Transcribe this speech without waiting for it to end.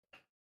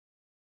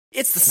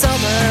It's the summer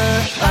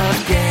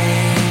of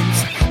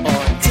games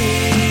on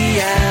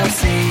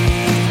DLC.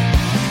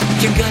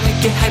 You're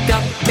gonna get hyped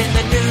up and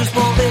the news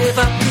won't live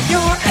up to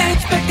your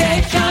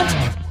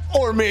expectations.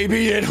 Or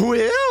maybe it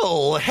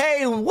will.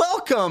 Hey,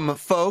 welcome,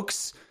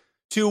 folks,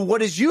 to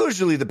what is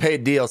usually the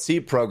paid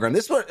DLC program.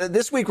 This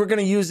week we're going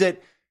to use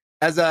it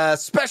as a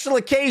special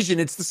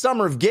occasion. It's the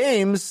summer of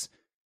games,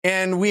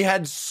 and we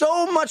had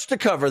so much to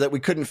cover that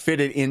we couldn't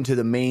fit it into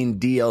the main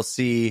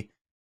DLC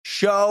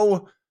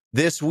show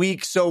this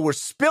week. So we're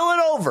spilling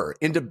over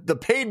into the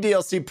paid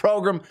DLC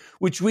program,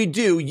 which we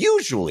do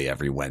usually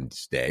every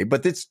Wednesday,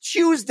 but it's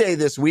Tuesday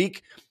this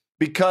week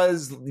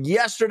because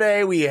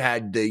yesterday we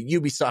had the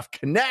Ubisoft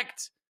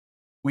Connect,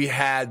 we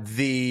had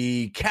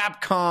the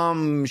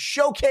Capcom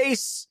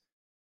Showcase,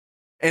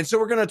 and so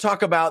we're going to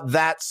talk about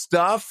that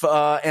stuff,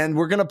 and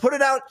we're going to put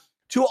it out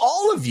to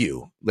all of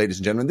you, ladies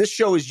and gentlemen. This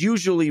show is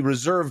usually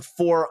reserved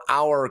for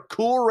our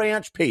Cool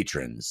Ranch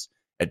patrons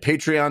at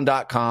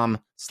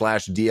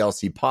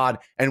patreon.com/DLC pod.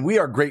 And we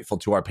are grateful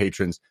to our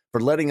patrons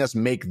for letting us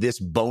make this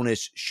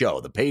bonus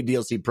show, the paid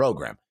DLC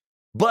program.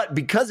 But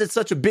because it's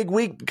such a big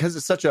week, because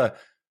it's such a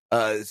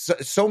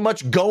so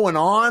much going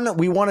on,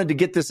 we wanted to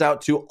get this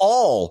out to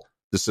all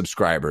the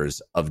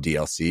subscribers of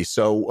DLC.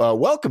 So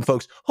welcome,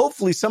 folks.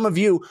 Hopefully some of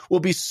you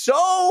will be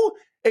so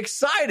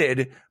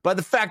excited by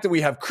the fact that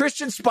we have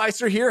Christian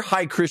Spicer here.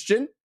 Hi,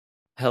 Christian.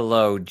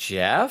 Hello,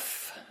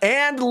 Jeff.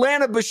 And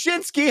Lana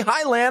Bashinsky.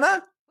 Hi,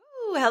 Lana.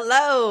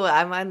 Hello,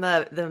 I'm on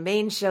the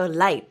main show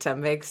light.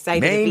 I'm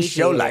excited to be Main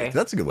show here. light.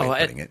 That's a good way of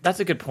putting it. That's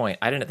a good point.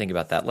 I didn't think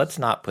about that. Let's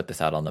not put this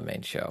out on the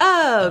main show.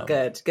 Oh,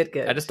 good.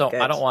 I just don't.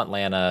 Good. I don't want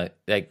Lana.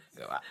 Like,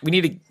 we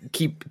need to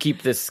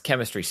keep this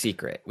chemistry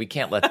secret. We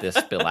can't let this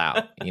spill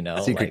out. You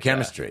know, Secret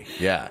chemistry.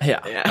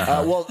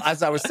 Yeah. Well,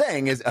 as I was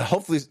saying, is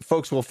hopefully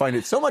folks will find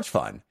it so much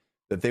fun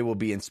that they will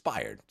be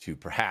inspired to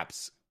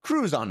perhaps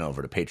cruise on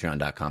over to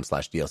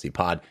patreon.com/DLC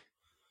pod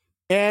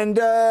and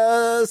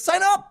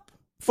sign up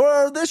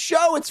for this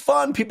show. It's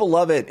fun. People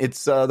love it.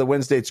 It's the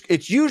Wednesday.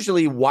 It's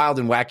usually wild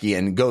and wacky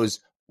and goes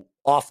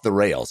off the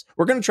rails.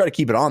 We're going to try to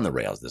keep it on the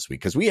rails this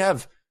week because we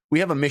have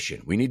a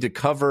mission. We need to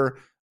cover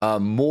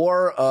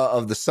more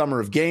of the summer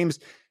of games,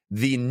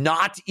 the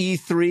not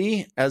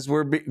E3 as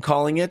we're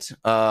calling it,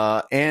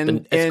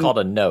 and it's called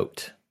a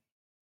note.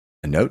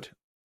 A note?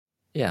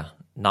 Yeah,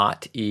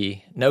 not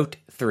Note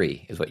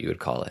 3 is what you would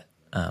call it.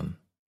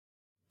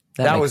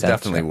 That was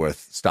definitely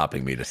worth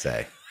stopping me to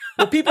say.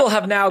 Well, people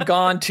have now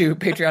gone to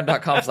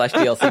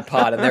patreon.com/DLC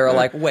pod and they were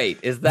like, wait,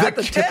 is that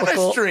the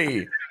typical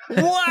chemistry?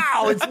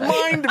 Wow, it's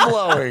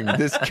mind-blowing,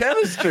 this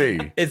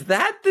chemistry. Is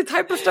that the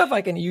type of stuff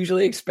I can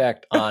usually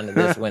expect on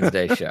this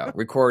Wednesday show,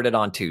 recorded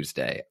on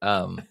Tuesday?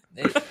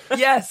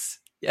 Yes.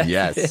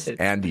 Yes,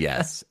 and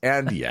yes,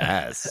 and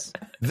yes.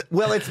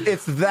 Well,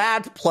 it's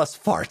that plus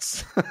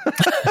farts.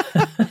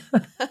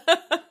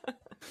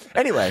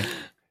 Anyway.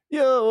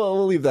 Yeah, well,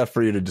 we'll leave that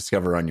for you to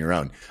discover on your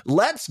own.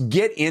 Let's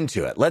get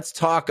into it. Let's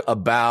talk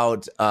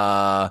about,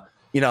 Lana,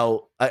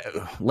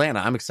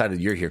 I'm excited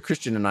you're here.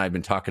 Christian and I have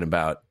been talking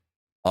about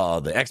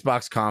the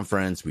Xbox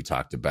conference. We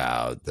talked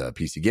about the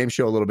PC Game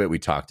Show a little bit. We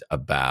talked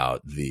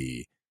about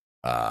the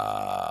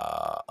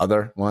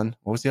other one.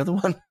 What was the other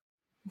one?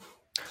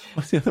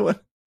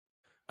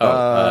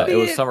 It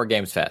was Summer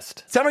Games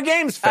Fest. Summer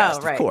Games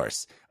Fest, right. Of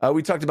course.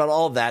 We talked about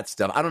all that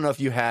stuff. I don't know if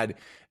you had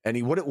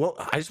any.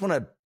 I just want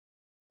to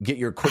get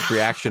your quick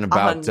reaction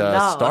about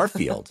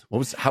Starfield.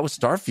 How was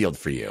Starfield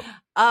for you?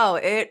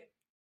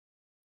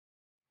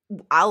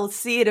 I'll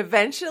see it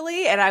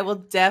eventually, and I will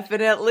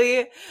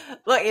definitely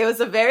look. It was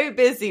a very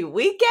busy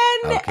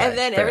weekend, and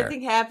then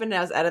everything happened. And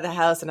I was out of the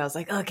house, and I was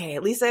like, okay,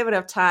 at least I have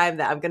enough time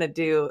that I'm going to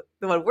do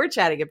the one we're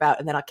chatting about,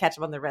 and then I'll catch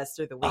up on the rest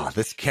through the week. Oh,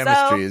 this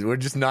chemistry we're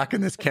just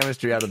knocking this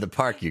chemistry out of the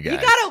park, you guys. You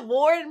gotta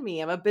warn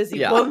me. I'm a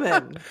busy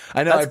woman.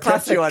 I know. I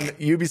pressed you on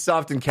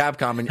Ubisoft and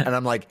Capcom, and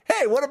I'm like,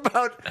 hey, what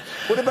about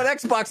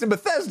Xbox and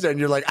Bethesda? And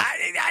you're like,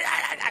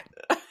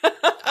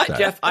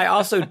 Jeff, I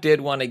also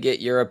did want to get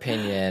your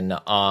opinion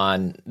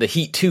on the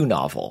Heat 2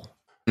 novel.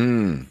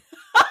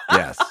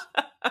 Yes.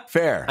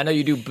 Fair. I know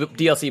you do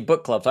DLC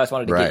book club, so I just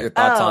wanted to get your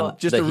thoughts on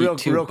just the a Heat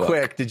 2 real book.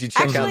 quick. Did you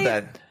check out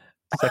that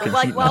second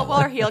Heat while novel?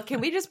 we're here, can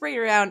we just bring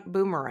around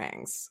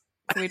boomerangs?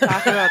 Can we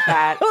talk about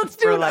that? Let's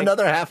do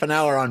another half an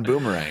hour on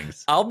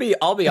boomerangs. I'll be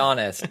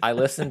honest. I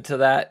listened to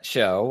that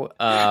show,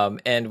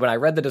 and when I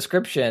read the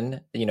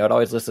description, it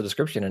always lists the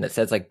description, and it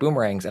says like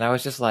boomerangs, and I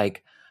was just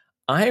like,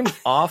 I'm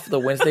off the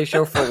Wednesday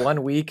show for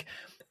 1 week,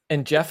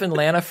 and Jeff and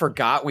Lana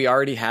forgot we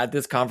already had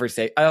this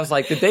conversation. I was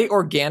like, did they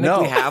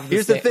organically have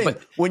this? Here's the thing.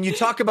 When you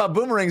talk about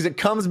boomerangs, it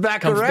comes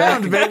back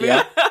around, baby.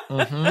 Yeah.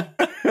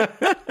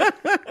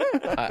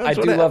 I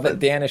do love that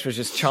Danish was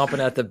just chomping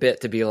at the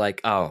bit to be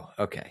like, oh,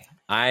 okay,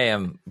 I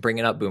am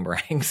bringing up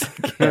boomerangs.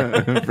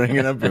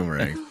 Bringing up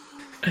boomerangs.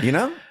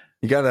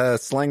 You got to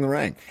slang the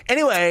rang.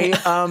 Anyway,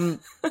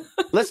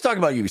 let's talk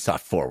about Ubisoft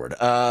Forward.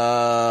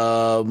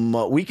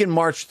 We can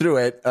march through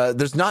it.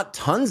 There's not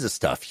tons of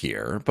stuff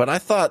here, but I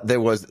thought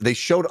they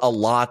showed a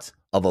lot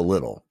of a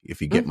little,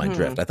 if you get my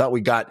drift. I thought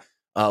we got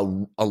a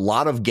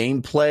lot of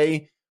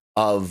gameplay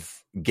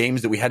of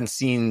games that we hadn't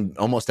seen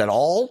almost at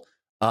all,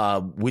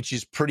 which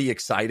is pretty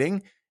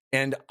exciting.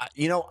 And,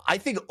 I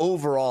think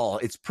overall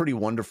it's pretty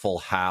wonderful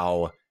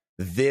how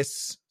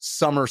this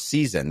summer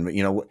season,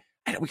 we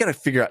got to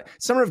figure out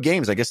Summer of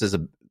Games, I guess, is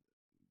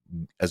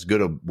as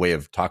good a way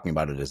of talking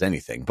about it as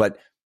anything. But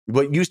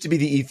what used to be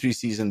the E3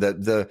 season,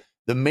 the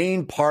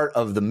main part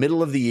of the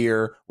middle of the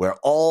year where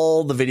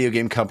all the video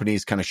game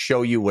companies kind of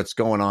show you what's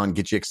going on,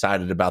 get you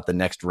excited about the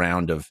next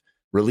round of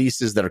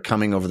releases that are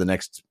coming over the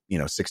next,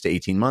 6 to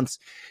 18 months.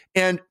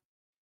 And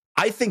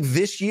I think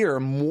this year,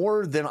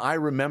 more than I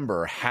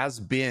remember, has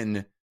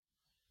been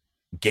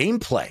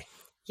gameplay.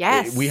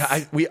 Yes.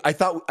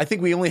 I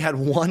think we only had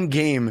one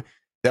game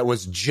that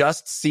was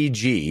just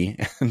CG,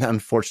 and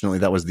unfortunately,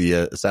 that was the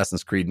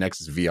Assassin's Creed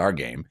Nexus VR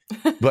game.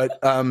 But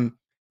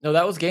no,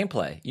 that was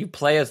gameplay. You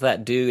play as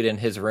that dude in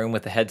his room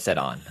with the headset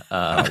on.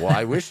 Well,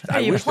 I wish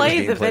you wish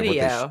play the gameplay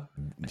video.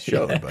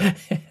 Showed, but what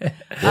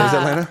was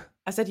that, Lana?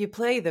 I said you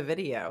play the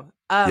video.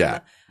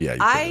 Yeah. You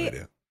play the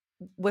video.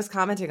 Was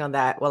commenting on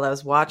that while I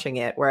was watching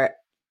it, where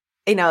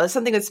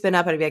something would spin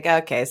up and I'd be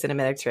like, okay,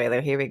 cinematic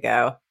trailer, here we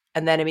go,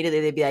 and then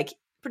immediately they'd be like,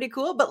 pretty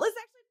cool, but let's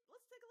take a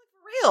look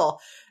for real.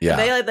 Yeah, and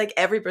they like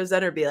every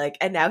presenter be like,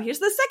 and now here's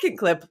the second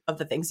clip of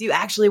the things you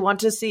actually want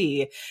to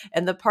see,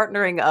 and the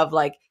partnering of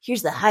like,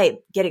 here's the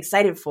hype, get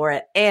excited for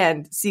it,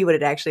 and see what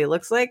it actually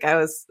looks like. I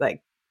was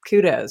like,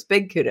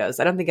 big kudos.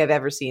 I don't think I've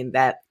ever seen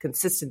that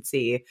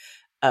consistency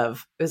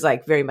of, it was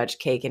like very much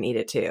cake and eat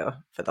it too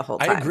for the whole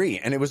time. I agree.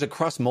 And it was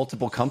across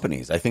multiple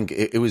companies. I think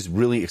it was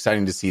really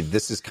exciting to see.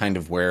 This is kind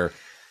of where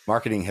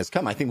marketing has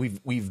come. I think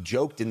we've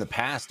joked in the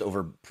past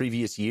over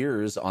previous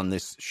years on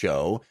this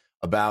show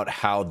about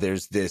how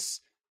there's this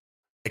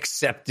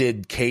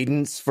accepted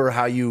cadence for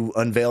how you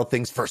unveil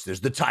things. First, there's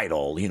the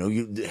title.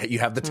 You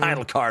have the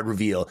title card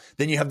reveal.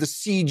 Then you have the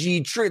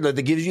CG trailer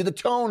that gives you the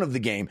tone of the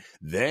game.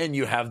 Then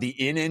you have the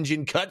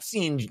in-engine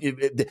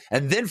cutscene,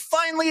 and then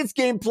finally it's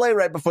gameplay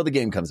right before the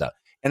game comes out.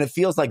 And it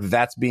feels like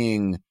that's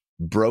being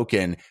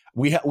broken.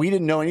 We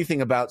didn't know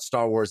anything about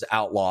Star Wars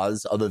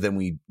Outlaws other than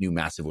we knew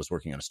Massive was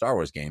working on a Star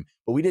Wars game,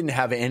 but we didn't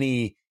have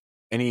any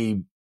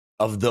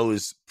of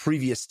those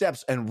previous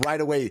steps. And right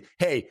away,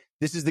 hey,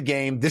 this is the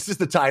game. This is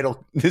the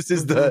title. This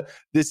is the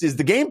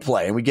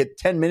gameplay. And we get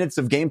 10 minutes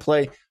of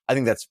gameplay. I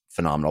think that's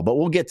phenomenal, but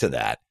we'll get to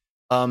that.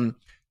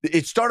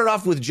 It started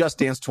off with Just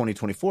Dance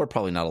 2024.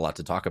 Probably not a lot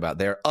to talk about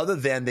there, other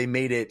than they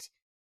made it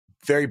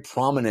very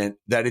prominent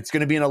that it's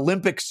going to be an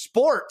Olympic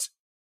sport.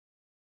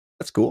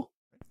 That's cool.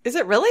 Is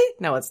it really?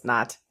 No, it's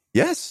not.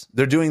 Yes.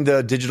 They're doing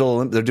the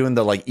they're doing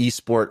the like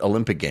esport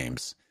Olympic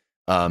games.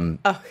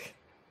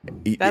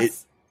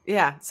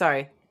 Yeah,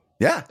 sorry.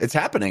 Yeah, it's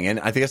happening. And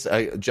I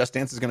think Just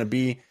Dance is going to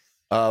be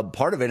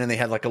part of it. And they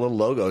had like a little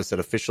logo that said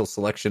official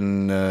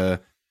selection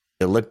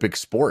Olympic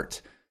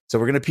sport. So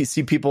we're going to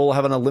see people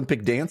have an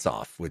Olympic dance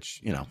off,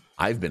 which,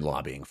 I've been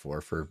lobbying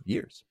for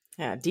years.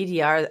 Yeah,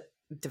 DDR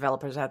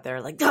developers out there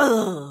are like,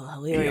 oh,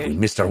 we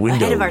missed our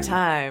window. Ahead of our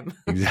time.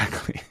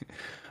 Exactly.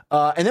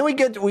 And then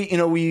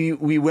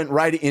we went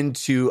right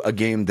into a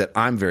game that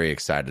I'm very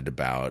excited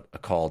about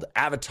called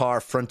Avatar: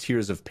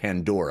 Frontiers of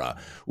Pandora.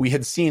 We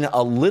had seen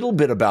a little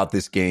bit about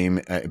this game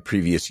in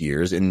previous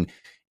years and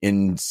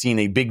seen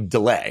a big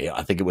delay.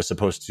 I think it was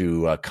supposed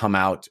to come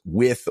out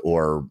with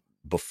or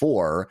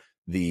before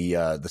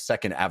the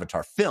second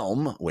Avatar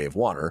film, Way of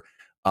Water.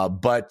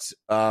 But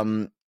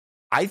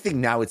I think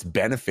now it's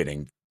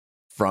benefiting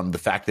from the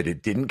fact that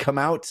it didn't come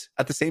out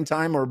at the same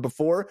time or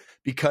before,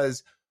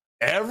 because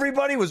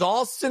everybody was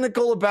all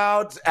cynical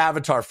about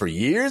Avatar for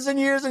years and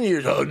years and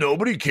years. Oh,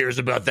 nobody cares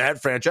about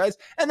that franchise.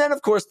 And then,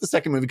 of course, the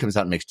second movie comes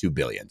out and makes $2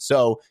 billion.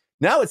 So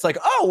now it's like,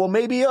 oh, well,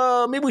 maybe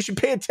we should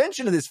pay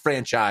attention to this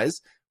franchise,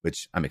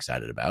 which I'm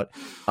excited about.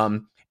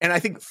 And I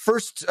think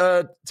first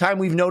time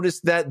we've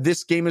noticed that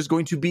this game is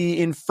going to be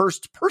in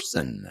first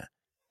person.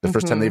 The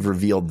first time they've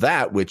revealed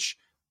that, which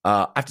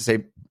I have to say,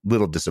 a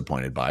little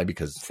disappointed by,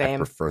 because I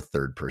prefer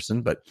third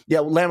person. But yeah,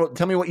 Lana,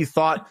 tell me what you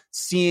thought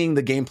seeing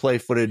the gameplay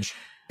footage.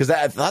 Because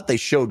I thought they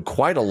showed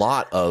quite a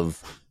lot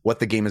of what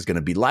the game is going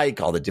to be like,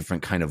 all the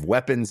different kind of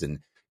weapons, and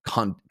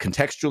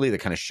contextually they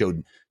kind of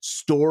showed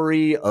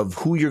story of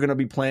who you're going to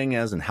be playing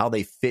as and how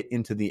they fit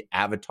into the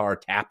Avatar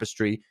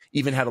tapestry.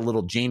 Even had a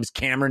little James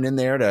Cameron in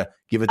there to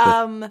give it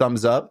the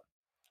thumbs up.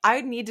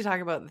 I need to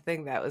talk about the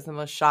thing that was the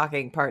most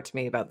shocking part to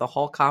me about the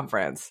whole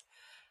conference.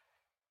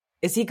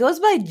 Is he goes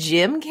by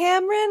Jim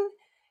Cameron?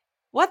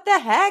 What the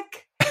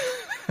heck?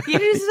 He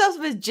introduced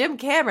himself as Jim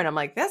Cameron. I'm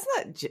like, that's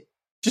not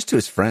just to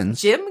his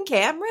friends. Jim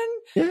Cameron?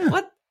 Yeah.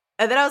 What?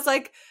 And then I was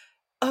like,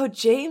 oh,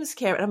 James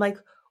Cameron. I'm like,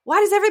 why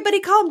does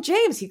everybody call him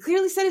James? He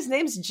clearly said his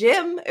name's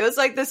Jim. It was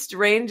like the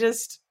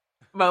strangest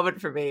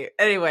moment for me.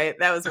 Anyway,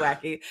 that was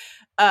wacky.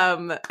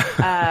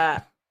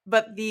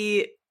 But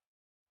the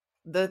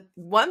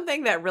one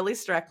thing that really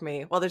struck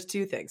me, well, there's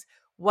two things.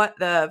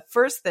 The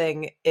first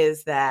thing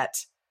is that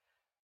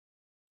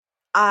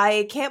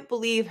I can't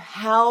believe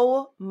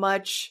how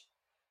much,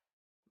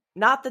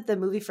 not that the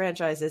movie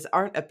franchises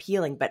aren't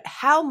appealing, but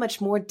how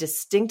much more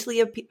distinctly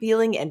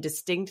appealing and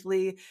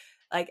distinctly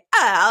like,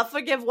 I'll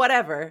forgive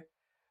whatever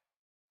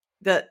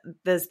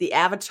does the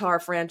Avatar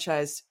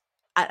franchise,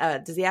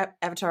 does the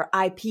Avatar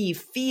IP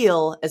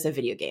feel as a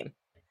video game?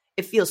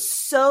 It feels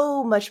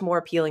so much more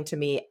appealing to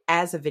me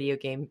as a video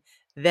game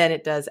than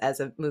it does as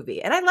a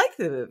movie. And I like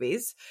the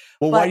movies.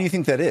 Well, why do you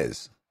think that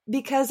is?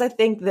 Because I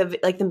think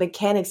the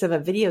mechanics of a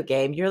video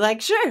game, you're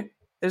like, sure,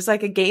 there's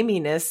like a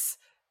gaminess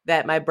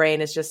that my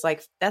brain is just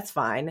like, that's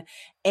fine.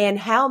 And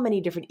how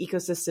many different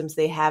ecosystems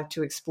they have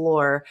to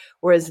explore.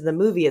 Whereas in the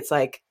movie, it's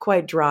like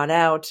quite drawn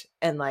out,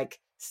 and like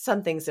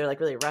some things they're like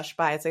really rushed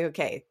by. It's like,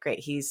 okay, great.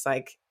 He's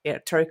like,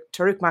 Tariq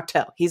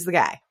Maktel. He's the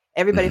guy.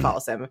 Everybody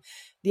follows him.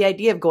 The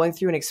idea of going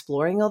through and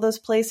exploring all those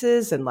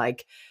places and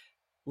like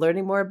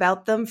learning more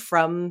about them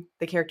from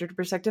the character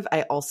perspective,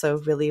 I also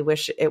really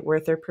wish it were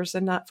third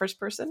person, not first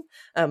person.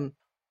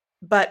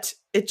 But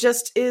it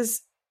just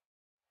is.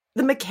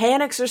 The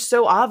mechanics are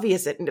so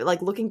obvious. It,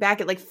 like looking back,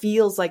 it like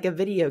feels like a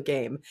video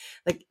game.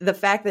 Like the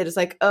fact that it's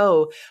like,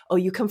 oh,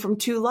 you come from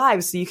two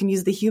lives, so you can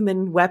use the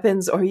human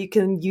weapons or you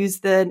can use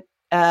the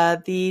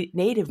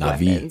native Na'vi,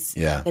 weapons,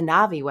 the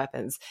Na'vi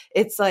weapons.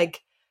 It's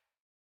like,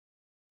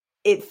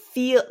 it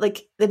feel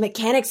like the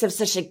mechanics have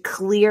such a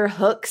clear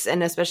hooks,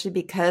 and especially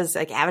because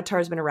like Avatar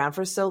has been around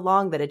for so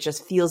long that it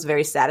just feels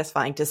very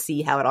satisfying to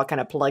see how it all kind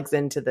of plugs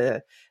into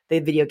the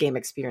video game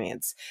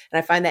experience. And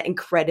I find that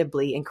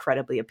incredibly,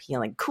 incredibly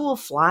appealing. Cool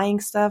flying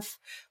stuff.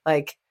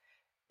 Like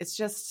it's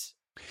just,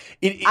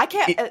 I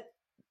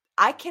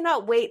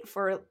cannot wait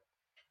for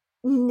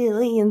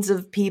millions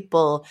of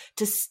people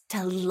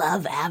to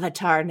love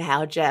Avatar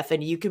now, Jeff,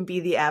 and you can be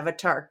the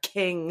Avatar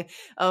king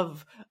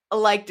of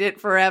liked it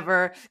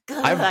forever.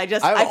 God,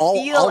 I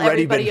feel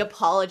everybody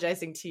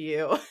apologizing to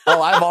you.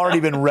 I've already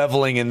been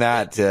reveling in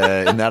that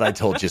I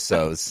told you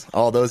so's.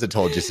 All those I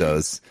told you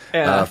so's.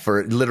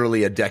 For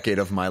literally a decade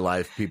of my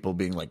life, people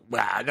being like,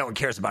 wow, no one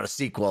cares about a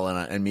sequel,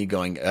 and me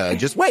going,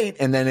 just wait,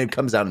 and then it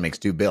comes out and makes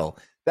 $2 billion.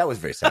 That was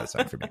very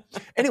satisfying for me.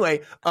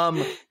 Anyway,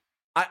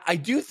 I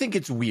do think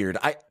it's weird.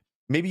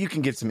 Maybe you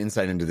can get some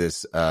insight into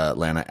this,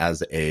 Lana,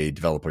 as a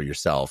developer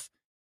yourself.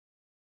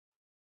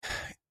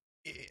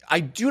 I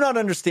do not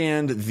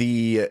understand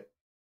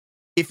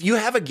if you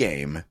have a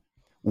game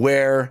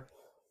where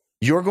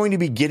you're going to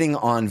be getting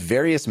on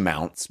various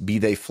mounts, be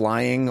they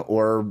flying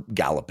or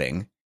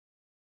galloping,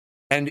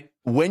 and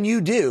when you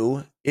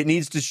do, it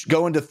needs to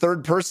go into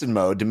third person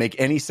mode to make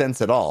any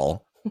sense at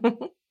all.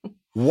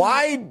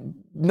 Why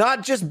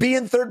not just be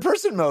in third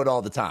person mode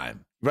all the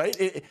time?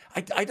 Right?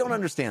 I don't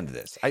understand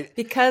this.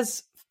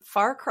 Because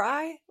Far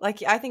Cry,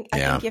 like I think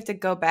you have to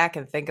go back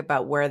and think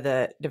about where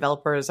the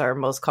developers are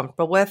most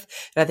comfortable with.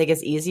 And I think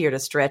it's easier to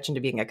stretch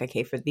into being like,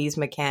 okay, for these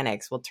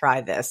mechanics, we'll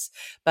try this.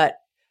 But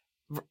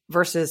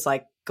versus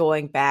like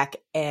going back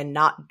and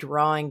not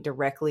drawing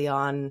directly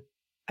on,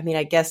 I mean,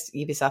 I guess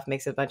Ubisoft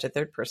makes a bunch of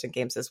third person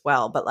games as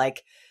well. But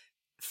like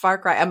Far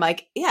Cry, I'm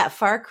like, yeah,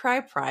 Far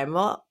Cry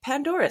Primal,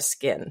 Pandora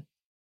skin.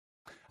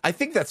 I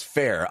think that's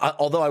fair.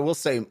 Although I will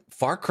say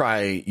Far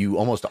Cry, you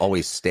almost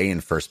always stay in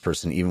first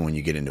person, even when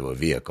you get into a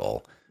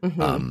vehicle.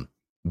 Mm-hmm.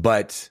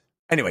 But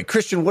anyway,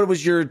 Christian, what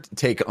was your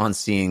take on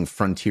seeing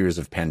Frontiers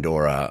of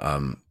Pandora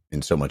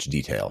in so much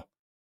detail?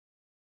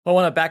 I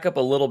want to back up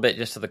a little bit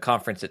just to the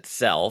conference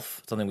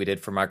itself, something we did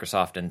for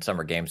Microsoft and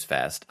Summer Games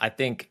Fest. I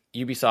think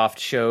Ubisoft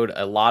showed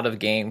a lot of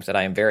games that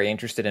I am very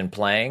interested in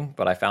playing,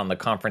 but I found the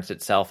conference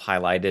itself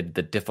highlighted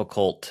the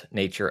difficult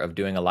nature of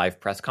doing a live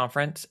press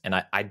conference, and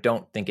I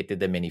don't think it did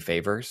them any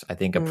favors. I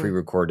think a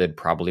pre-recorded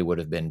probably would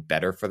have been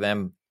better for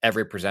them.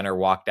 Every presenter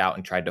walked out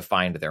and tried to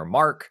find their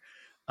mark.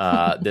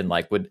 Then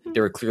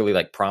there were clearly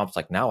like prompts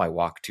like, now I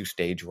walk to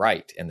stage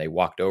right, and they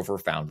walked over,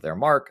 found their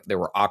mark. There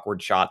were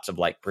awkward shots of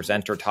like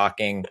presenter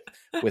talking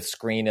with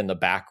screen in the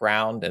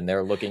background, and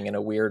they're looking in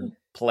a weird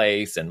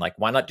place, and like,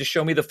 why not just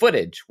show me the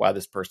footage while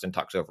this person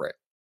talks over it?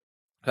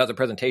 As a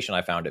presentation,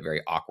 I found it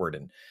very awkward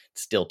and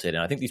stilted,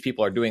 and I think these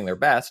people are doing their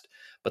best,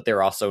 but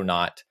they're also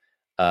not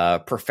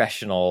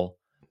professional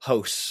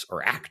hosts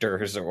or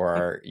actors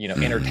or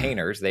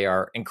entertainers. They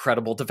are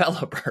incredible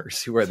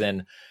developers who are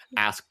then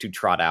asked to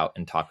trot out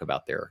and talk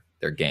about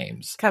their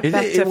games. Cut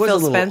back to Phil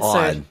Spencer.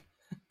 Odd.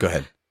 Go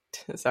ahead.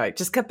 Sorry,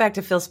 just cut back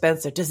to Phil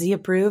Spencer. Does he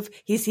approve?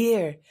 He's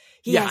here.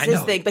 He has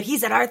his thing, but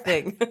he's at our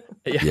thing.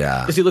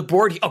 Yeah. Does he look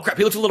bored? Oh crap,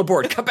 he looks a little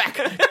bored. Cut back.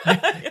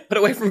 Cut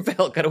away from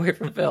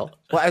Phil.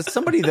 Well, as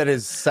somebody that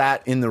has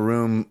sat in the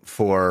room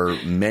for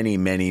many,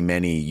 many,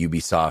 many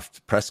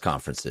Ubisoft press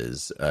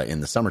conferences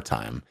in the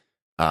summertime,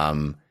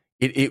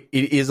 it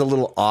is a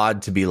little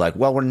odd to be like,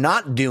 well, we're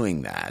not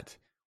doing that.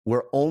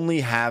 We're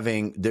only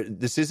having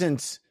this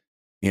isn't,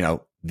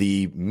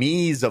 the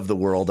me's of the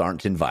world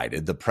aren't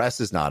invited. The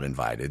press is not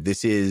invited.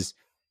 This is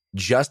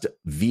just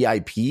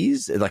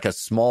VIPs, like a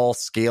small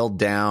scaled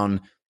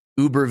down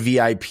Uber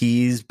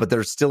VIPs, but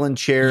they're still in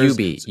chairs. UB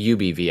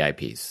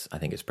VIPs, I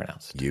think it's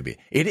pronounced. UB.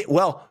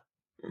 Well,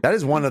 that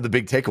is one of the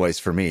big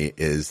takeaways for me,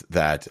 is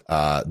that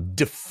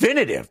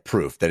definitive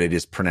proof that it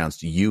is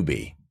pronounced UB,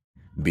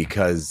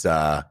 because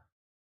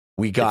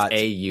we got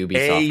a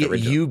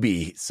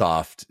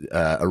Ubisoft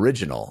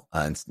original.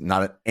 It's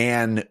not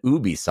an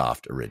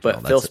Ubisoft original.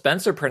 But Phil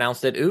Spencer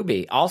pronounced it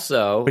Ubi.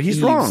 Also, but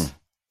he's wrong.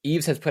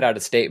 Eves has put out a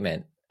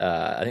statement.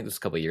 I think this was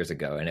a couple of years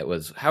ago, and it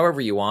was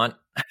however you want.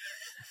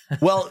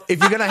 Well, if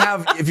you're gonna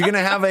have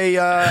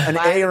an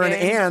A or an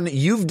and,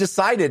 you've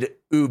decided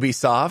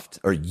Ubisoft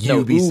or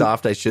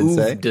Ubisoft, I should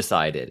say.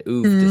 Decided.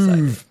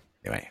 Decided.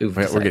 Anyway,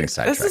 we're getting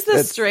sidetracked. This is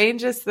the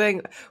strangest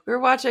thing. We were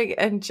watching,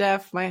 and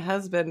Jeff, my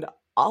husband,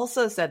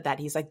 also said that.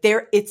 He's like,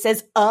 it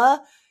says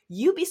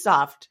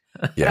Ubisoft.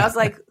 Yeah. And I was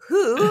like,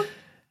 who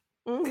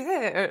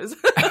cares?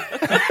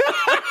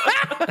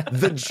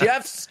 The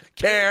Jeffs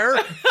care.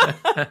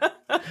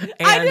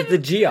 And the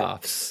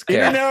Geoffs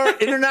care.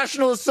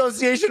 International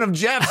Association of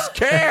Jeffs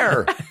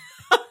care.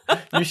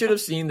 You should have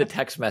seen the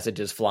text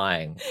messages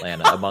flying,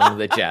 Lana, among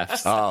the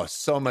Jeffs. Oh,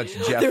 so much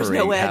Jeffery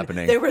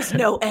happening. There was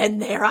no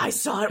end there. I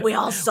saw it. We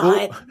all saw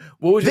it.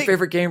 What was your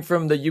favorite game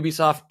from the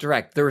Ubisoft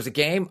Direct? There was a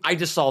game. I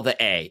just saw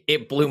the A.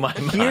 It blew my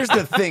mind. Here's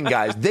the thing,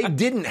 guys. They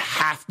didn't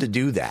have to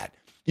do that.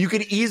 You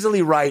could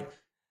easily write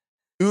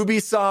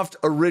Ubisoft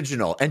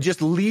original and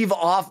just leave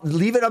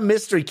it a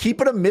mystery.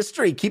 Keep it a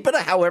mystery. Keep it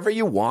however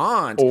you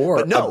want.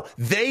 But no,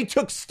 they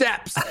took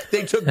steps.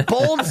 They took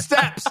bold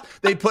steps.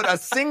 They put a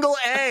single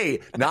A,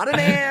 not an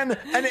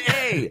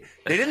A.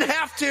 They didn't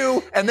have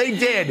to, and they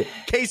did.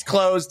 Case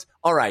closed.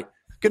 All right.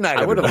 Good night,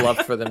 everybody. I would have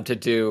loved for them to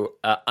do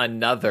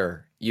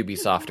another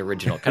Ubisoft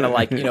original. Kind of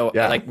like,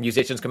 like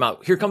musicians come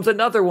out, here comes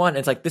another one. And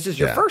it's like, this is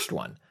your first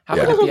one. How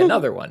could it be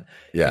another one?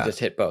 Yeah. You just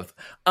hit both.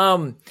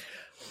 Going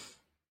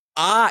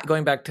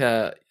back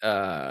to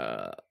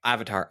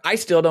Avatar, I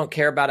still don't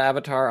care about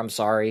Avatar. I'm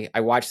sorry. I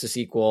watched the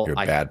sequel.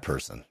 You're a bad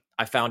person.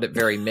 I found it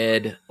very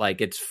mid.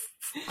 Like it's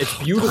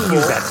beautiful. Don't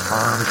use that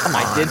term. Come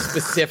on. I did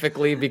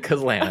specifically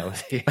because Lana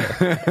was here.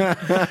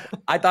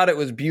 I thought it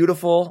was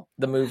beautiful.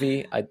 The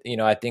movie. I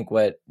think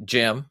what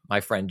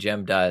my friend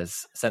Jim,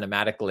 does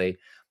cinematically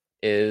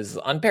is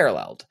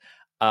unparalleled.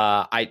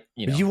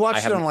 You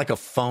watched it on like a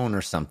phone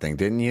or something,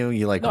 didn't you?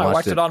 I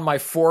watched it on my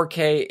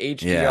 4K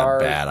HDR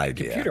bad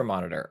idea. computer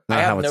monitor. Not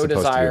I have no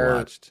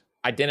desire.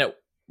 I didn't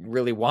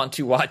really want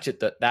to watch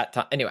it that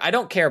time. Anyway, I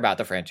don't care about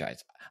the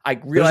franchise. I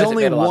There's realize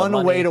only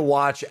one way to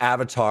watch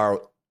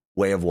Avatar: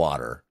 Way of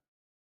Water,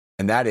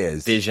 and that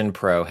is Vision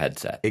Pro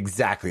headset.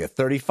 Exactly, a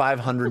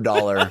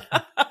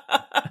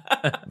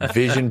 $3,500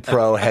 Vision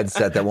Pro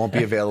headset that won't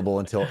be available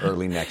until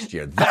early next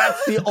year.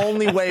 That's the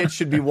only way it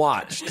should be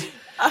watched.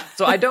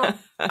 So I don't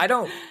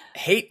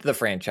hate the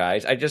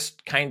franchise. I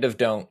just kind of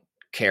don't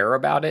care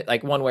about it,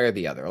 like one way or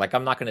the other. Like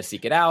I'm not going to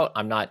seek it out.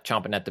 I'm not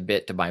chomping at the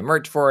bit to buy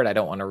merch for it. I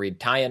don't want to read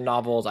tie-in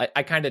novels.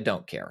 I kind of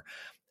don't care.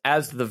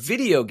 As the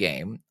video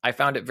game, I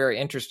found it very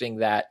interesting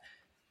that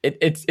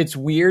it's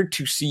weird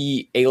to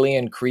see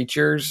alien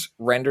creatures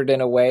rendered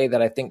in a way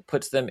that I think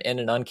puts them in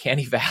an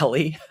uncanny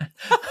valley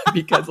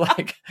because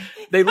like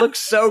they look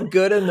so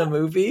good in the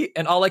movie,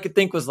 and all I could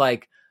think was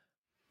like,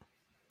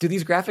 do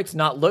these graphics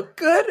not look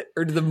good,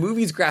 or do the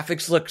movie's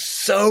graphics look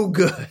so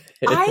good?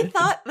 I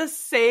thought the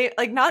same,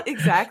 like not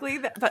exactly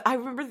that, but I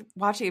remember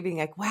watching it being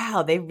like,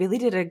 wow, they really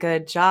did a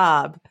good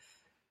job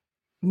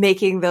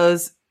making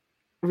those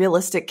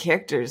realistic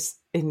characters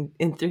in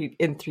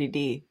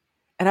 3D.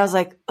 And I was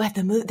like, what,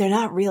 they're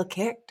not real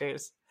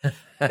characters.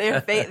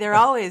 They're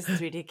always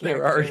 3D characters.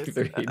 They're already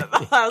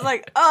 3D. I was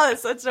like, oh,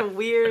 it's such a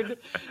weird.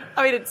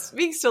 I mean, it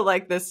speaks to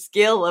like the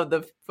skill of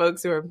the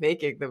folks who are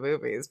making the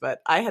movies.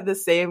 But I had the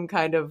same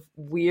kind of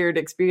weird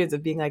experience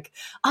of being like,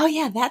 oh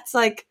yeah, that's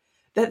like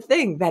that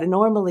thing that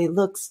normally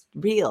looks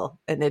real,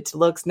 and it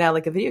looks now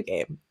like a video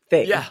game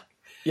thing.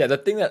 Yeah, the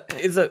thing that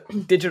is a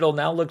digital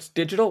now looks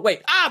digital.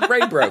 Wait,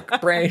 brain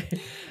broke, brain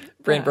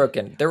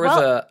broken. There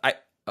was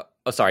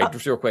sorry,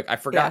 just real quick. I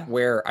forgot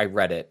where I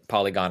read it,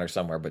 Polygon or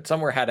somewhere, but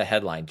somewhere had a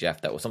headline,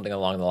 Jeff, that was something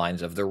along the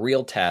lines of the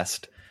real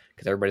test,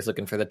 because everybody's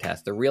looking for the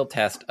test. The real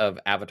test of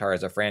Avatar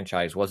as a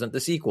franchise wasn't the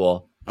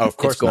sequel. Oh, of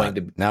course it's going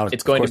to. Now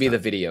it's going to be the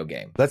video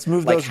game. Let's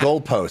move those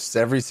goalposts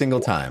every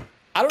single time.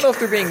 I don't know if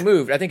they're being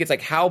moved. I think it's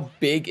like, how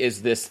big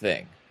is this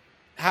thing?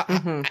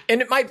 And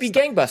it might be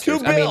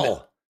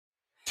gangbusters.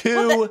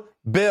 $2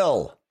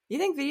 billion. You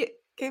think video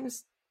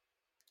games?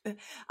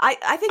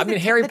 I think. I mean,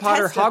 Harry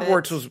Potter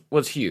Hogwarts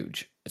was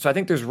huge. So I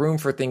think there's room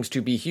for things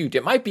to be huge.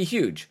 It might be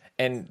huge,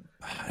 and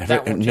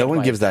no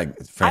one gives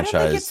that franchise. I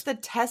don't think it's the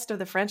test of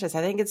the franchise.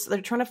 I think they're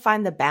trying to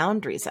find the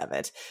boundaries of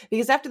it.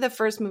 Because after the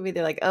first movie,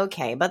 they're like,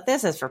 okay, but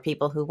this is for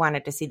people who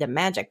wanted to see the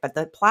magic, but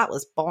the plot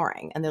was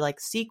boring. And they're like,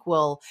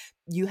 sequel,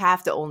 you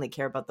have to only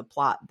care about the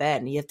plot.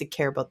 Then you have to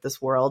care about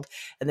this world.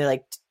 And they're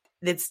like,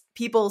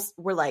 people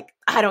were like,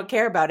 I don't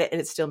care about it,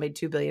 and it still made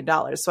 $2 billion.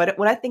 So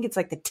when I think it's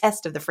like the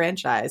test of the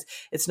franchise,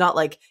 it's not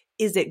like,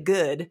 is it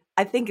good?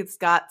 I think it's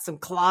got some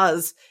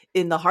claws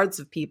in the hearts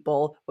of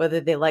people, whether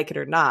they like it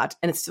or not.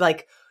 And it's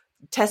like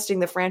testing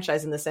the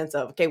franchise in the sense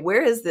of, okay,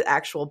 where is the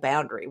actual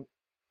boundary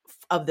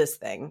of this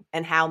thing,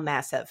 and how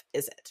massive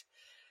is it?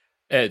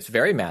 It's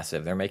very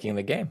massive. They're making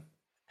the game.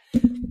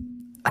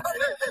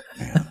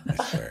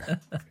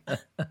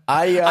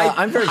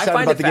 I'm very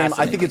excited about the game.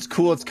 I think it's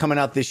cool. It's coming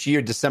out this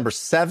year. December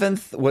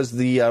 7th was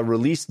the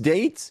release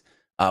date,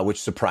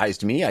 which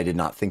surprised me. I did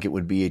not think it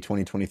would be a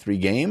 2023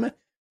 game.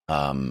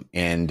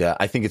 And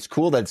I think it's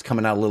cool that it's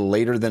coming out a little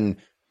later than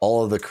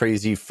all of the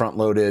crazy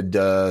front-loaded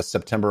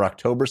September,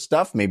 October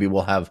stuff. Maybe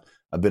we'll have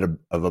a bit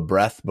of a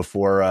breath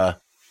before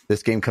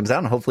this game comes out,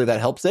 and hopefully that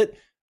helps it.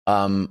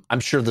 I'm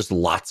sure there's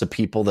lots of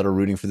people that are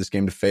rooting for this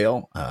game to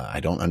fail. I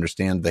don't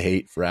understand the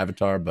hate for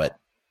Avatar, but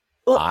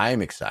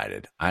I'm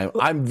excited.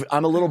 I'm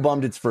a little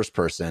bummed it's first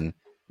person,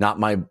 not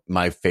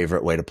my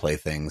favorite way to play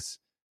things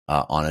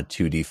on a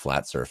 2D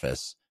flat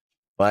surface.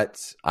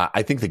 But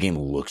I think the game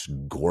looks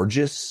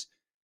gorgeous.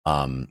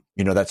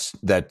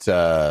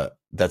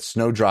 That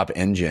Snowdrop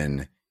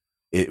engine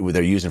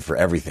they're using for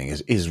everything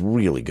is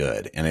really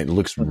good, and it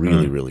looks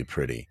really, really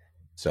pretty.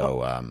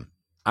 So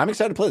I'm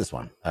excited to play this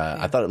one.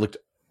 I thought it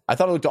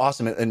looked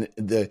awesome, and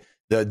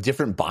the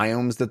different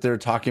biomes that they're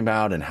talking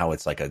about, and how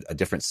it's like a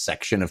different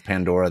section of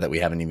Pandora that we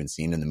haven't even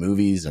seen in the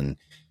movies, and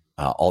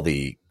all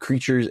the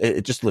creatures.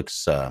 It just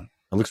looks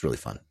really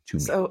fun to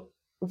me. So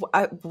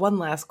one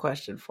last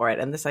question for it,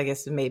 and this I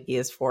guess maybe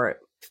is for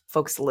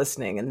folks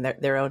listening and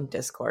their own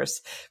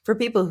discourse. For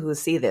people who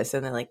see this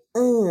and they're like,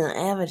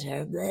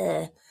 Avatar,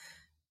 bleh.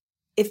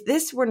 If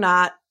this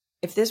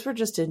were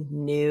just a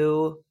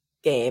new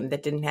game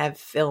that didn't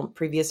have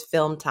previous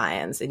film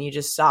tie-ins, and you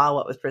just saw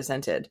what was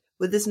presented,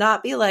 would this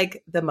not be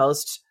like the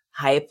most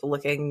hype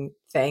looking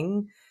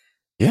thing?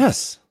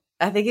 Yes.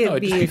 I think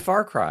it'd be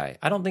Far Cry.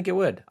 I don't think it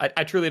would.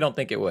 I truly don't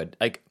think it would.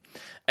 Like,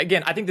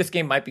 again, I think this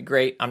game might be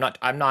great. I'm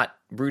not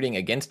rooting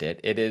against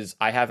it. It is.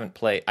 I haven't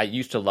played. I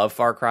used to love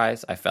Far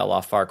Cries. I fell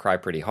off Far Cry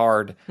pretty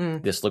hard.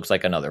 This looks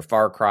like another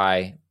Far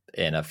Cry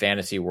in a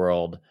fantasy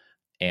world,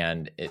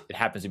 and it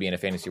happens to be in a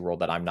fantasy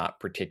world that I'm not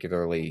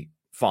particularly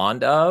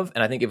fond of.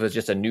 And I think if it was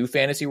just a new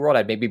fantasy world,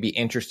 I'd maybe be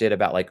interested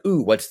about like,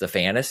 ooh, what's the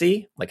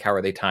fantasy? Like, how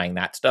are they tying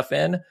that stuff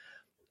in?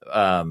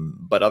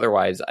 But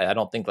otherwise, I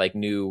don't think like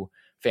new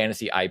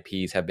fantasy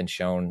IPs have been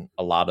shown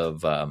a lot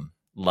of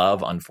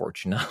love,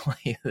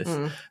 unfortunately,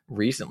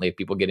 recently,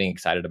 people getting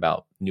excited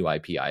about new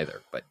IP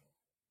either. But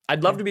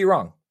I'd love to be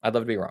wrong.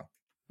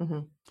 Mm-hmm.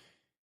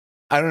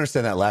 I don't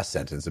understand that last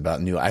sentence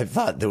about new. I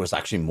thought there was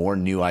actually more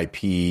new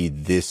IP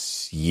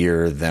this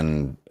year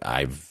than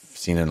I've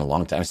seen in a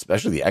long time,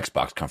 especially the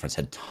Xbox conference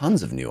had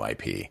tons of new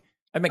IP.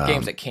 I meant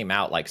games that came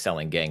out like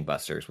selling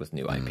gangbusters with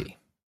new IP.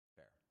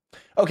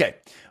 Okay.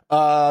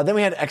 Then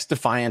we had X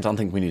Defiant. I don't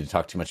think we need to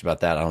talk too much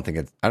about that. I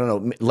don't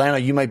know. Lana,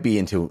 you might be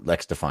into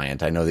X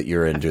Defiant. I know that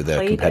you're into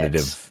the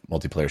competitive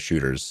multiplayer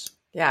shooters.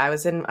 Yeah, I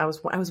was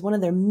one of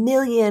their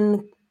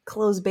million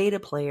closed beta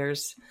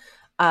players.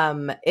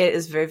 It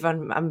is very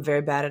fun. I'm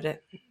very bad at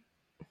it.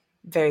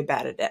 Very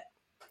bad at it.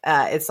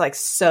 It's like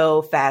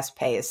so fast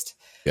paced.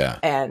 Yeah.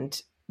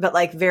 But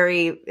like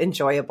very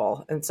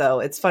enjoyable. And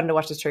so it's fun to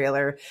watch the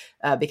trailer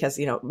because,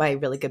 my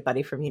really good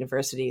buddy from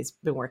university has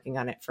been working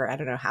on it for I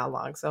don't know how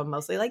long. So I'm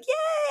mostly like,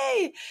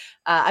 yay.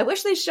 I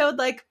wish they showed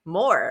like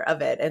more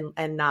of it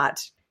and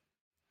not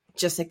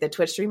just like the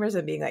Twitch streamers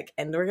and being like,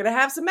 and we're going to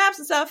have some maps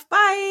and stuff.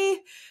 Bye.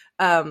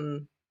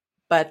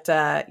 But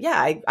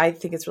I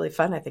think it's really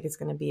fun. I think it's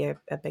going to be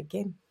a big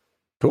game.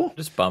 Cool.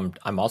 Just bummed.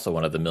 I'm also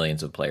one of the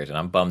millions of players, and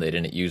I'm bummed they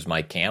didn't use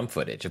my cam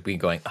footage of me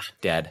going,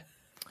 dead.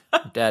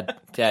 I'm dead.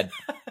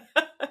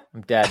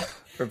 I'm dead.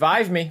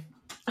 Revive me.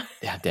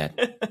 Yeah,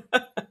 dead.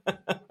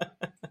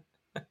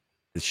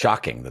 It's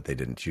shocking that they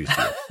didn't choose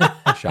you.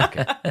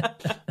 Shocking.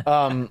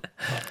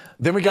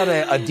 Then we got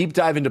a deep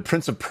dive into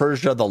Prince of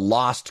Persia: The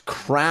Lost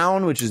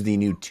Crown, which is the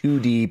new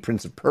 2D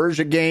Prince of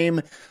Persia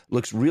game.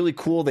 Looks really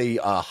cool. They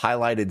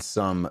highlighted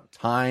some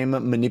time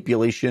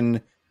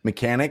manipulation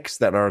mechanics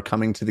that are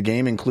coming to the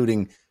game,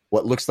 including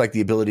what looks like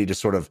the ability to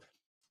sort of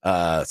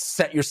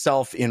set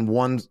yourself in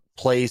one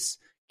place,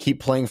 keep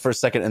playing for a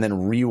second, and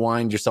then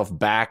rewind yourself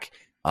back.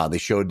 They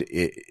showed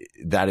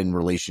that in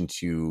relation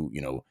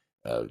to,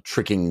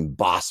 tricking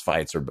boss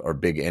fights or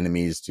big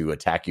enemies to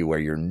attack you where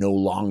you're no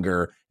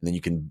longer, and then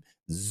you can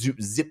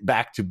zip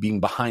back to being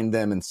behind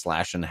them and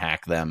slash and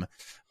hack them.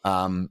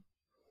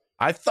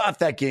 I thought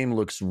that game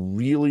looks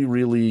really,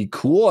 really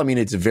cool. I mean,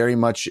 it's very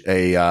much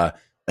an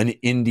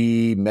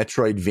indie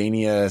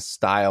Metroidvania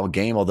style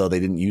game, although they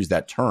didn't use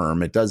that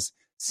term. It does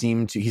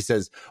seem to, he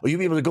says, you'll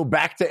be able to go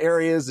back to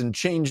areas and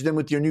change them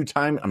with your new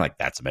time. I'm like,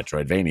 that's a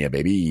Metroidvania,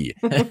 baby.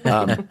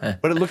 But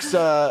it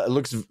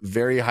looks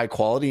very high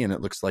quality, and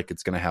it looks like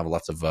it's going to have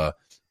lots of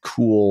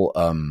cool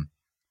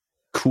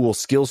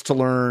skills to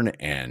learn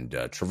and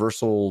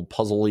traversal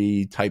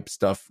puzzle-y type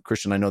stuff.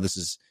 Christian, I know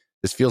this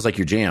feels like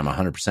your jam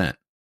 100%.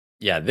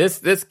 Yeah,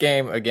 this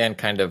game, again,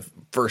 kind of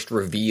first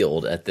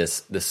revealed at the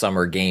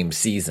summer game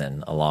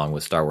season along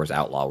with Star Wars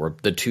Outlaw were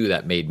the two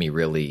that made me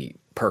really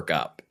perk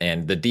up.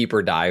 And the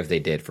deeper dive they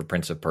did for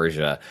Prince of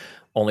Persia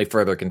only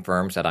further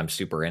confirms that I'm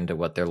super into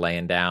what they're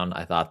laying down.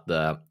 I thought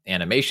the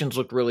animations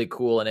looked really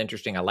cool and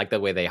interesting. I like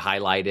the way they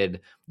highlighted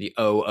the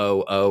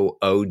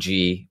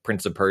OG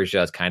Prince of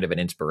Persia as kind of an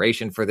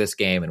inspiration for this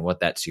game and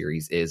what that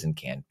series is and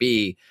can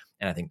be.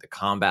 And I think the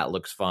combat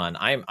looks fun.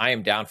 I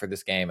am down for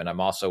this game, and I'm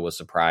also was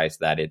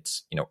surprised that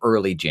it's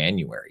early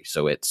January,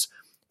 so it's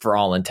for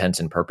all intents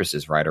and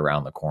purposes right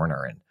around the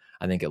corner. And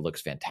I think it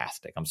looks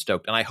fantastic. I'm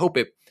stoked, and I hope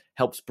it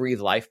helps breathe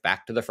life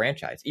back to the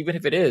franchise. Even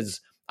if it is,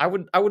 I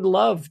would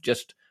love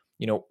just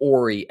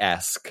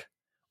Ori-esque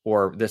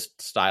or this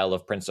style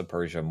of Prince of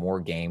Persia, more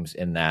games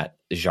in that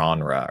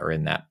genre or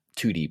in that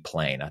 2D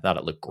plane. I thought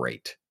it looked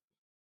great.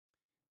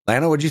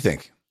 Lana, what'd you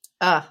think?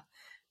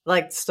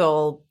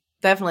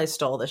 Definitely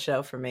stole the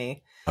show for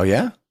me. Oh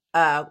yeah?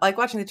 Like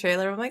watching the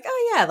trailer, I'm like,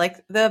 oh yeah,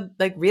 like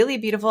the really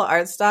beautiful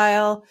art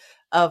style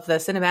of the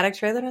cinematic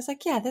trailer. And I was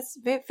like, yeah, that's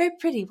very, very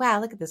pretty.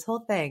 Wow, look at this whole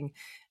thing.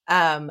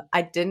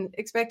 I didn't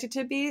expect it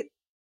to be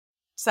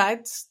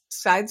side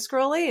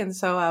scrolly, and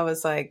so I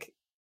was like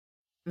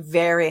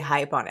very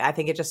hype on it. I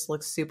think it just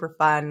looks super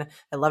fun.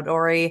 I loved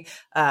Ori.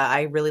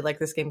 I really like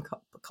this game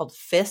called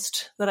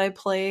Fist that I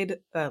played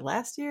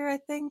last year, I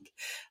think.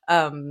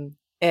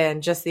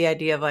 And just the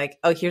idea of like,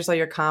 oh, here's all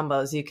your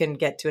combos. You can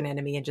get to an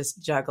enemy and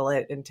just juggle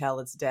it until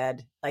it's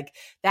dead. Like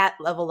that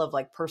level of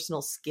like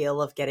personal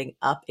skill of getting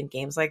up in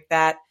games like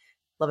that.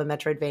 Love a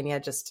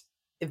Metroidvania. Just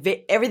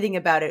everything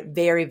about it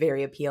very,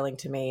 very appealing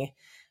to me.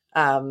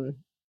 I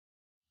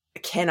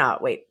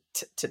cannot wait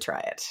to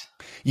try it.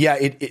 Yeah,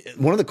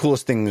 one of the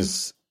coolest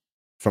things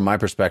from my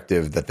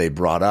perspective that they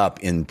brought up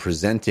in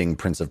presenting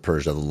Prince of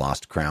Persia: The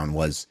Lost Crown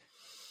was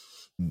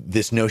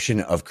this notion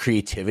of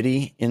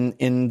creativity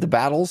in the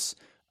battles.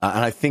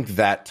 And I think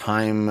that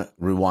time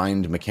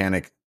rewind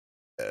mechanic,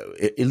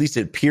 at least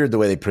it appeared the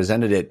way they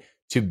presented it,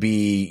 to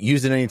be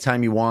use it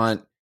anytime you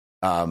want.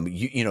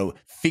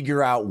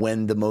 Figure out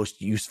when the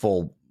most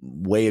useful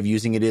way of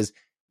using it is,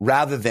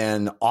 rather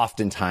than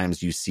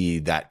oftentimes you see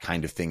that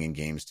kind of thing in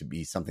games to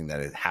be something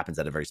that happens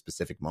at a very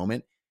specific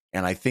moment.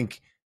 And I think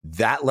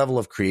that level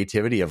of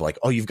creativity of like,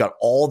 oh, you've got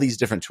all these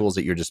different tools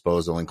at your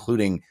disposal,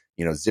 including,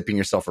 zipping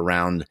yourself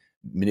around,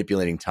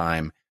 manipulating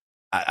time.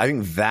 I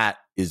think that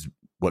is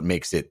what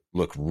makes it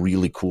look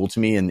really cool to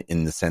me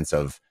in the sense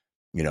of,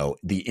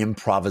 the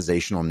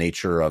improvisational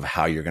nature of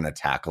how you're going to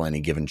tackle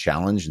any given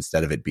challenge,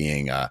 instead of it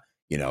being a,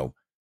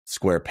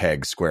 square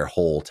peg, square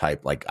hole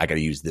type, like I got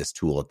to use this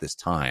tool at this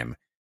time.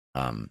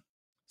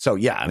 So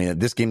yeah, I mean,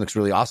 this game looks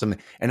really awesome,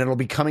 and it'll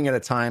be coming at a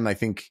time, I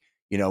think,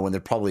 when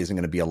there probably isn't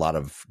going to be a lot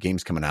of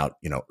games coming out,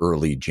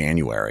 early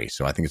January.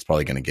 So I think it's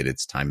probably going to get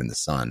its time in the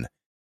sun.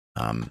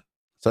 So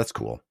that's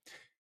cool.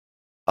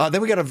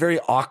 Then we got a very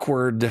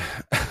awkward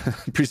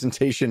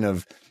presentation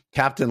of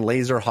Captain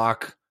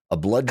Laserhawk, a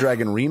Blood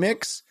Dragon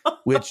remix,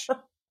 which,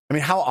 I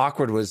mean, how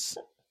awkward was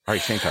Ari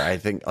Shankar? I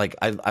think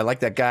I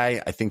like that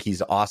guy. I think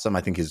he's awesome.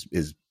 I think his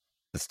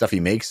the stuff he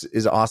makes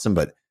is awesome,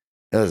 but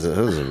it was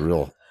a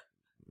real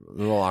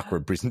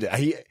awkward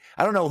presentation.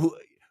 I don't know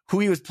who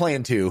he was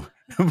playing to,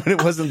 but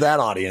it wasn't that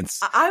audience.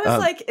 I was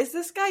like, is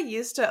this guy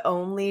used to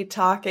only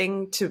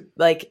talking to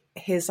like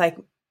his like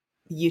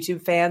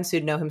YouTube fans who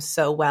know him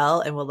so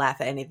well and will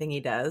laugh at anything he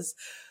does?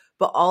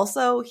 But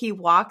also he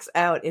walks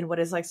out in what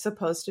is like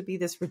supposed to be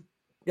this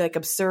like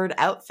absurd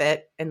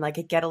outfit and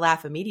like get a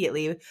laugh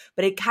immediately,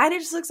 but it kind of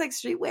just looks like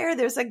streetwear.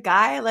 There's a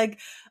guy like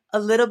a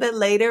little bit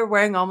later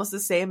wearing almost the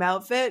same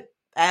outfit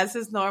as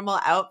his normal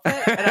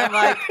outfit, and I'm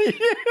like,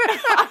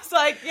 I was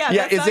like,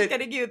 that's not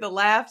getting you the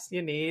laughs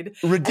you need.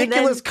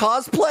 Ridiculous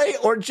cosplay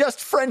or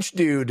just French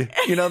dude?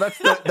 That's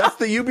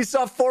the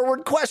Ubisoft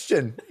forward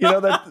question.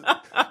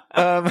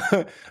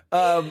 I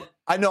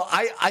know.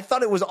 I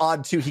thought it was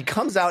odd too. He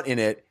comes out in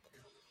it,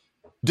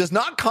 does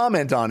not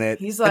comment on it,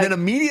 he's like, and then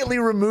immediately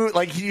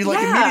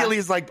immediately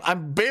is like,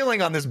 I'm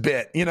bailing on this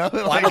bit,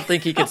 Well, I don't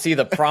think he could see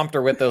the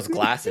prompter with those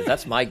glasses.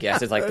 That's my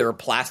guess. It's like there were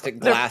plastic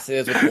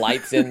glasses with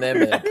lights in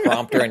them and a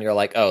prompter, and you're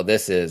like, oh,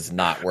 this is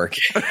not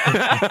working.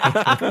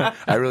 I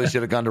really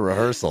should have gone to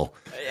rehearsal.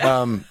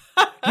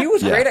 He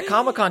was great at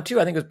Comic-Con too.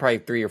 I think it was probably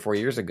 3 or 4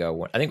 years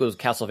ago. I think it was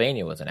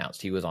Castlevania was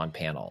announced. He was on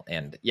panel,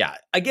 and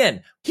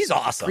again, he's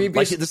awesome.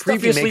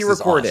 Previously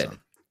recorded. Awesome.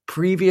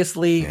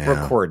 Previously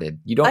recorded.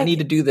 You don't need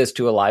to do this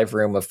to a live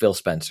room of Phil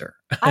Spencer.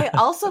 I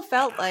also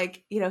felt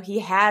like, he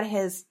had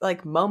his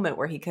like moment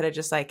where he could have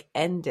just like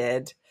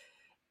ended.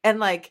 And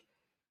like,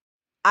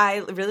 I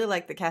really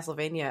like the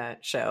Castlevania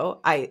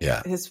show.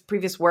 His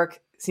previous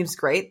work seems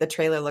great. The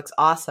trailer looks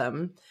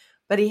awesome,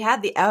 but he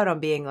had the out on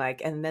being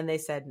like, and then they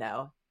said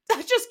no.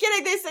 Just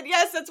kidding. They said,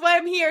 yes, that's why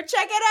I'm here.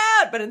 Check it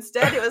out. But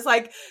instead it was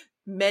like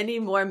many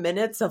more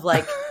minutes of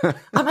like,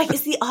 I'm like,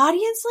 is the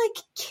audience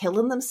like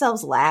killing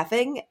themselves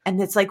laughing?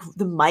 And it's like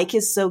the mic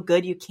is so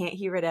good you can't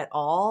hear it at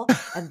all,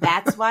 and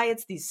that's why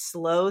it's these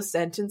slow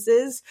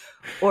sentences.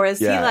 Or is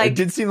he like? It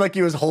did seem like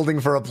he was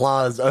holding for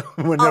applause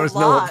when there was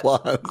no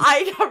applause.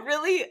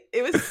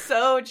 It was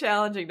so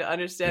challenging to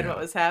understand what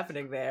was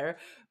happening there.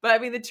 But I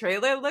mean, the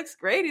trailer looks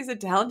great. He's a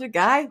talented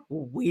guy.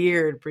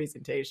 Weird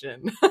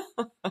presentation.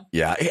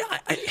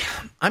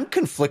 I'm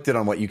conflicted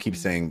on what you keep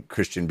saying,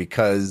 Christian,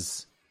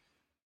 because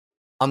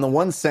on the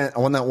one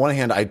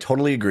hand, I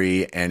totally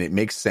agree, and it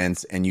makes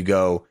sense. And you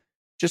go,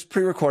 just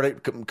pre-record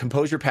it,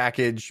 compose your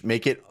package,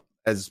 make it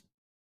as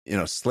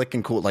slick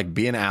and cool, like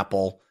be an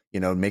Apple,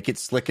 make it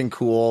slick and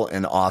cool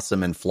and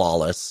awesome and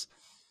flawless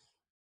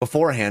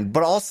beforehand.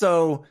 But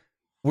also,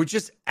 we're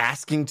just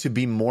asking to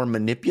be more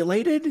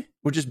manipulated.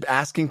 We're just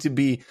asking to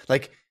be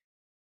like,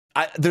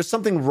 there's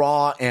something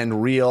raw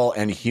and real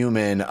and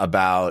human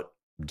about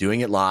doing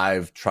it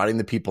live, trotting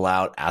the people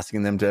out,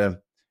 asking them to,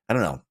 I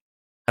don't know.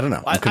 I don't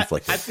know. I'm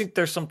conflicted. I think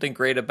there's something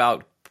great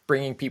about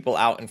bringing people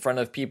out in front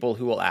of people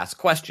who will ask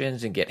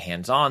questions and get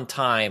hands-on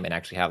time and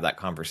actually have that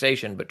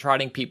conversation, but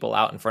trotting people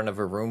out in front of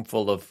a room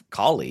full of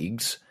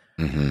colleagues,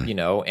 you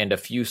know, and a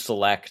few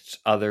select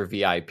other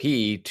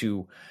VIP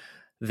to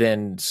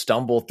then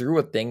stumble through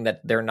a thing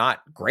that they're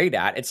not great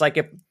at. It's like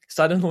if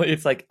suddenly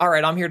it's like, all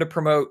right, I'm here to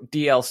promote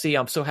DLC.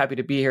 I'm so happy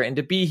to be here. And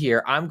to be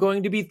here, I'm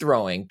going to be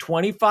throwing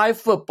 25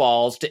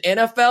 footballs to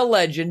NFL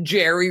legend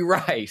Jerry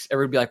Rice.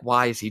 Everybody would be like,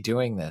 why is he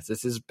doing this?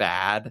 This is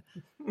bad.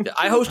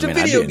 I host a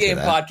video game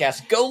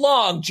podcast. Go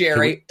long,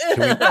 Jerry. Can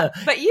we,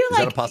 but you is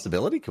that a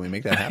possibility? Can we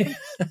make that happen?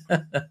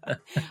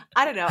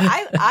 I don't know.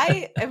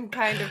 I am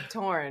kind of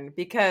torn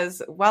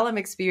because while I'm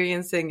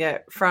experiencing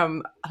it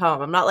from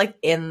home, I'm not like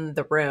in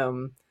the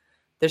room.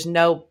 There's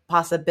no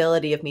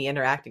possibility of me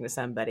interacting with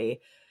somebody.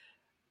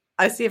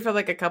 I see it from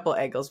like a couple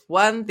angles.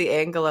 One, the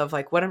angle of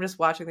like when I'm just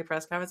watching the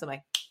press conference, I'm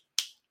like,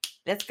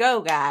 let's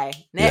go, guy.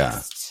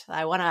 Next. Yeah.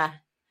 I want to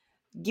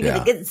give you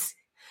the goods.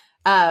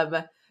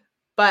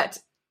 But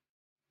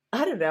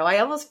I don't know. I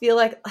almost feel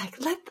like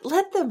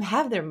let them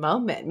have their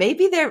moment.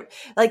 Maybe they're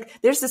like,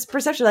 there's this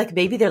perception like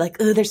maybe they're like,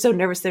 oh, they're so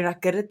nervous they're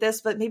not good at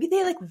this, but maybe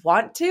they like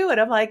want to.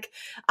 And I'm like,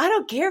 I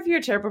don't care if you're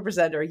a terrible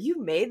presenter.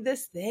 You made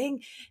this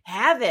thing,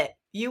 have it.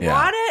 You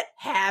want it,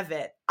 have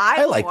it.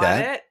 I like want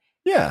that. It.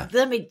 Yeah.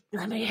 Let me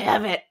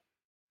have it.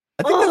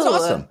 I think that's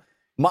awesome.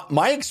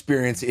 My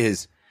experience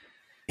is,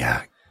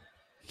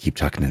 keep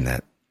talking in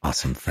that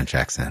awesome French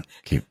accent.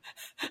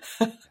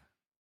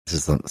 This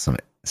is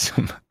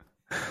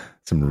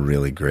some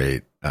really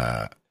great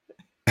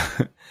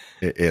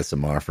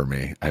ASMR for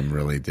me. I'm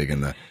really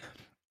digging the,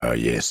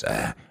 yes,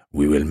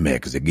 we will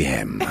make the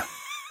game.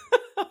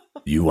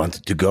 You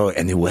want to go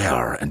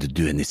anywhere and to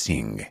do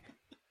anything.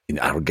 In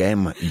our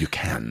game, you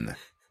can.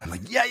 I'm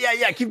like,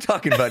 yeah. Keep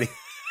talking, buddy.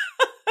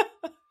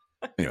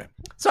 Anyway,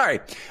 sorry.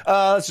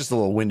 It's just a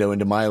little window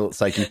into my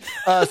psyche.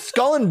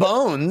 Skull and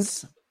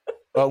Bones.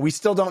 We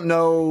still don't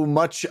know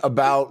much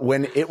about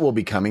when it will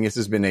be coming. This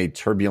has been a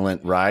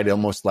turbulent ride,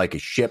 almost like a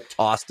ship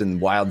tossed in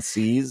wild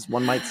seas,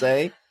 one might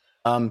say.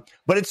 But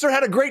it sure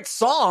had a great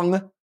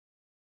song.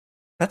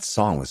 That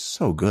song was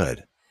so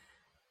good.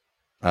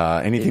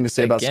 Anything to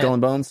say about Skull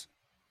and Bones?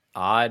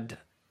 Odd.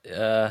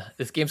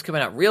 This game's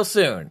coming out real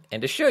soon.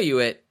 And to show you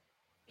it,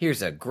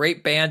 here's a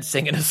great band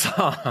singing a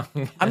song.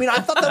 I mean, I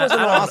thought that was an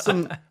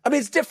awesome... I mean,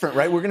 it's different,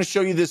 right? We're going to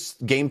show you this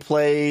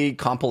gameplay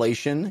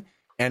compilation.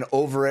 And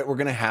over it, we're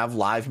going to have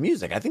live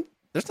music. I think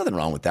there's nothing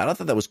wrong with that. I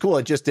thought that was cool.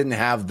 It just didn't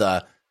have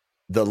the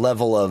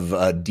level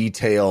of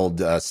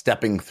detailed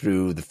stepping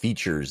through the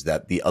features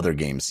that the other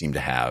games seem to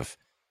have.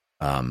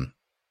 I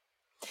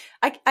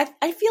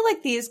feel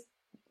like these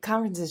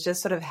conferences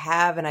just sort of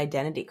have an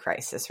identity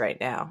crisis right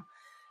now.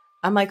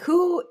 I'm like,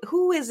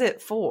 who is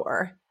it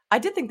for? I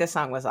did think this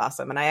song was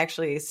awesome. And I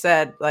actually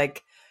said,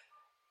 like,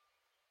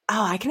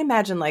 oh, I can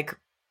imagine, like,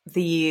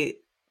 the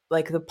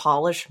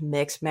polished,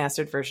 mixed,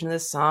 mastered version of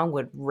this song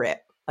would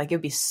rip. Like, it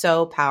would be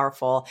so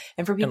powerful.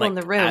 And for people in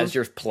the room, as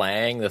you're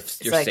playing, your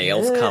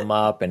sails come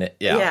up, and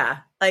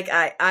like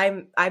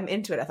I'm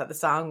into it. I thought the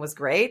song was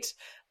great.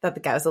 Thought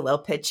the guy was a little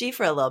pitchy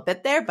for a little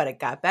bit there, but it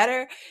got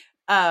better.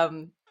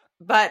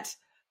 But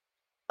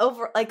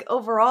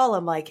overall,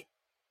 I'm like,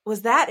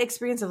 was that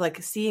experience of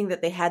like seeing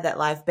that they had that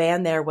live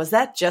band there? Was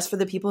that just for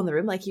the people in the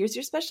room? Like, here's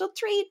your special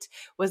treat.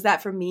 Was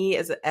that for me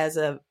as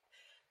a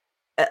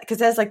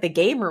because as like the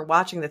gamer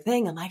watching the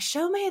thing, I'm like,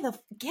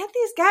 get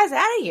these guys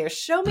out of here.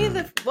 Show me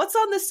what's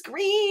on the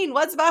screen,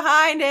 what's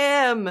behind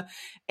him.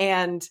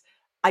 And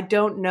I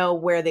don't know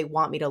where they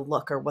want me to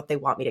look or what they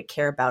want me to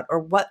care about or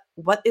what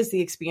is the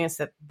experience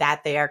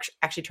that they are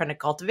actually trying to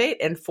cultivate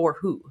and for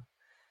who.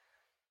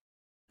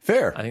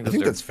 Fair. I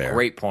think that's fair.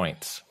 Great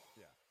points.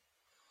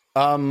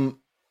 I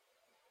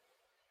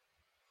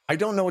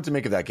don't know what to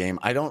make of that game.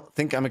 I don't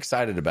think I'm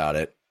excited about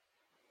it,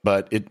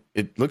 but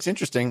it looks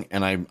interesting,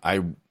 and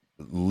I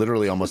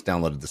literally almost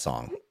downloaded the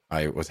song.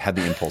 I had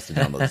the impulse to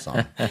download the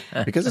song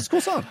because it's a cool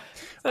song.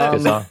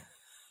 Good song.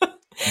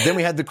 Then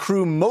we had the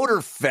Crew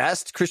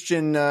Motorfest.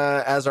 Christian,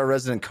 as our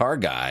resident car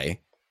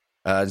guy,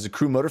 does the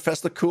Crew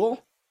Motorfest look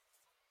cool?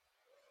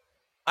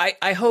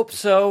 I hope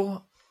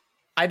so.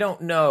 I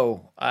don't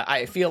know.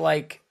 I feel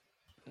like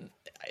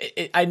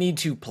I need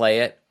to play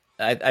it.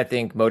 I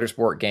think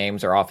motorsport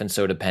games are often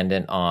so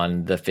dependent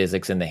on the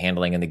physics and the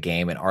handling in the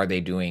game, and are they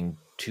doing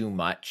too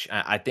much?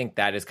 I think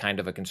that is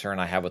kind of a concern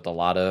I have with a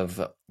lot of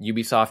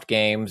Ubisoft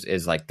games,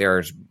 is like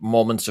there's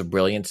moments of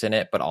brilliance in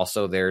it, but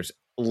also there's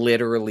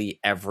literally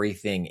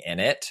everything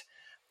in it.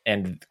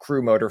 And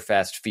Crew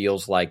Motorfest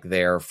feels like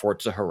their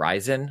Forza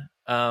Horizon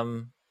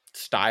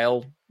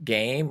style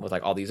game with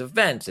like all these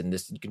events and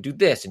this, you can do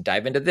this and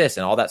dive into this,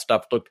 and all that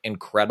stuff looked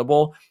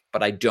incredible,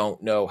 but I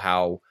don't know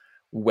how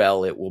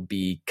well it will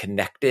be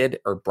connected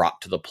or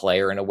brought to the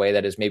player in a way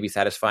that is maybe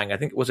satisfying. I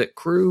think was it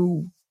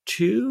Crew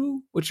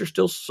 2, which are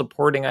still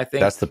supporting, I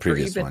think. That's the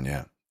previous one,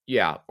 yeah.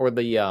 Yeah, or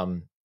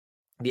the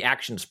the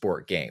action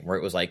sport game where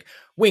it was like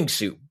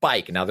wingsuit,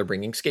 bike, and now they're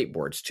bringing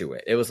skateboards to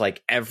it. It was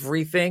like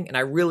everything. And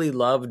I really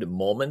loved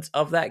moments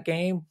of that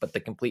game, but the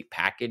complete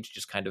package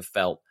just kind of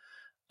felt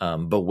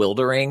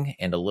bewildering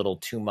and a little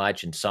too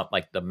much. And some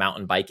like the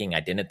mountain biking I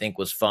didn't think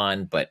was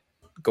fun, but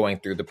going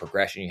through the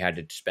progression, you had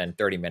to spend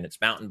 30 minutes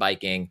mountain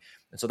biking.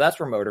 And so that's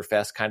where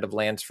Motorfest kind of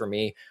lands for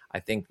me. I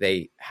think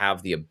they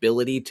have the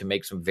ability to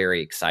make some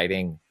very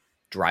exciting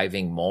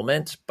driving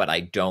moments, but I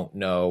don't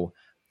know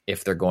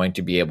if they're going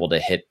to be able to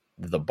hit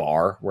the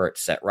bar where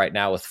it's set right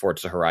now with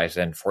Forza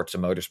Horizon, Forza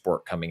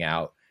Motorsport coming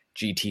out,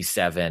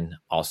 GT7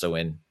 also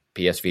in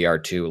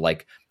PSVR 2.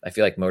 Like, I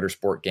feel like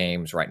motorsport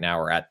games right now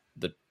are at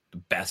the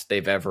best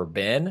they've ever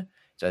been.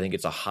 So I think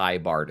it's a high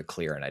bar to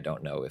clear, and I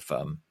don't know if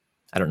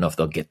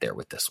they'll get there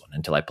with this one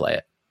until I play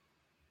it.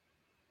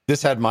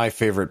 This had my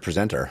favorite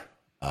presenter.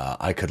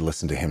 I could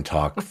listen to him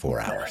talk 4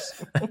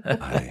 hours.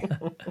 I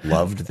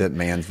loved that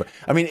man's.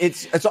 I mean,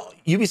 it's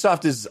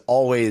Ubisoft is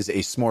always a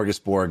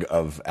smorgasbord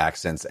of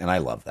accents, and I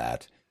love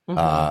that.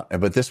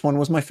 But this one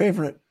was my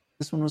favorite.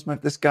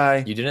 This guy.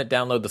 You didn't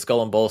download the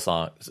Skull and Bones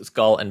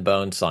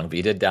song, but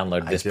you did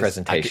download this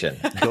presentation.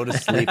 I go to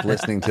sleep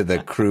listening to the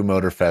Crew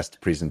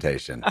Motorfest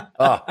presentation.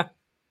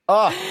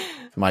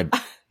 My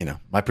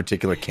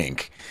particular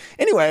kink.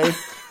 Anyway,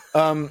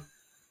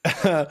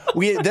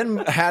 we then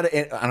had,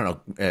 I don't know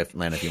if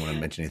Lana, if you want to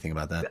mention anything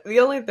about that. The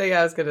only thing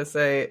I was going to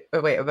say,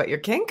 wait, about your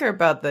kink or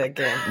about the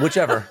game?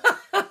 Whichever.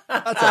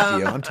 That's up to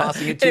you. I'm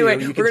tossing it to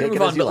anyway, you. We're going to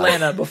move on, but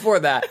Lana, before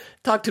that,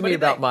 talk to me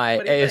about my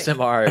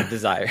ASMR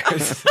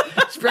desires.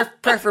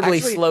 Preferably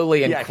actually,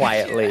 slowly and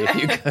quietly, if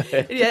you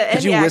could. Yeah,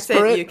 Did you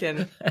whisper it? You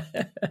can.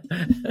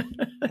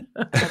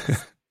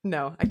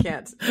 No, I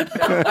can't.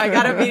 No, I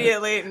got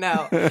immediately.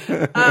 No.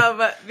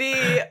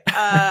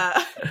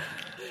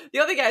 The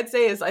only thing I'd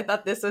say is I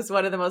thought this was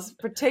one of the most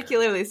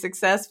particularly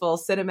successful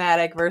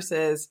cinematic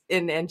versus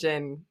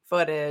in-engine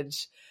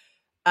footage,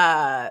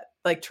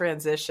 like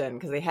transition,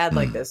 because they had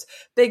like this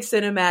big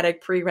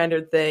cinematic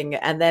pre-rendered thing,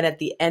 and then at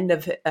the end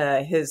of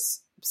his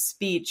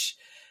speech,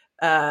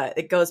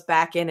 it goes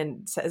back in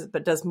and says,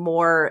 but does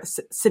more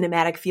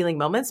cinematic feeling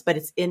moments, but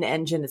it's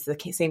in-engine. It's the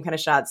same kind of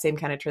shots, same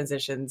kind of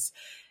transitions,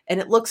 and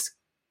it looks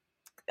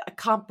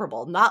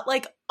comparable. Not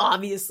like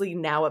obviously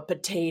now a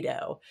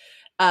potato.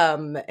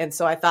 And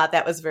so I thought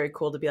that was very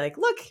cool to be like,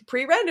 look,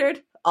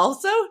 pre-rendered,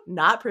 also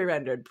not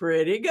pre-rendered,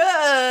 pretty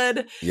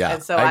good. Yeah,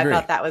 and so I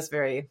thought that was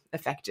very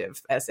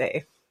effective as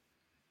a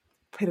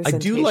presentation. I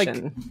do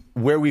like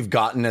where we've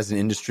gotten as an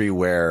industry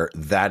where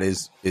that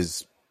is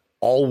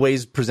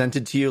always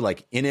presented to you,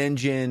 like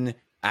in-engine,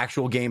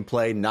 actual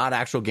gameplay, not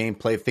actual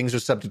gameplay. Things are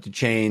subject to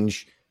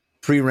change,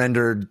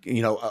 pre-rendered.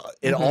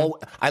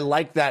 I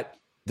like that.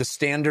 The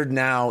standard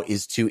now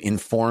is to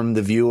inform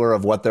the viewer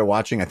of what they're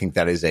watching. I think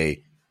that is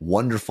a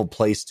wonderful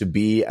place to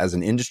be as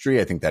an industry.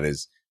 I think that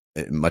is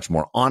much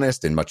more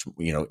honest and much,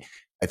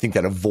 I think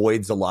that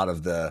avoids a lot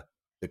of the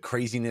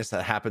craziness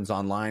that happens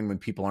online when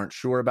people aren't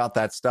sure about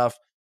that stuff.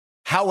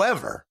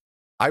 However,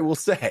 I will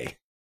say,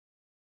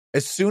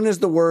 as soon as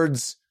the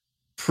words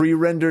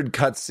pre-rendered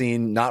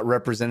cutscene, not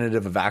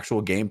representative of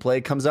actual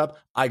gameplay comes up,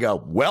 I go,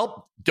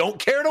 well, don't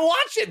care to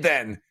watch it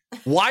then.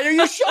 Why are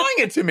you showing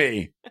it to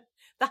me?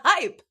 The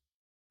hype.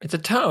 It's a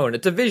tone.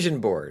 It's a vision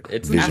board.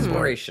 It's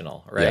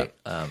aspirational, right?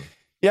 Yeah.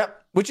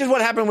 Yep, which is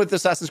what happened with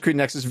Assassin's Creed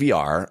Nexus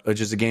VR,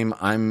 which is a game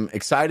I'm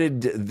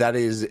excited that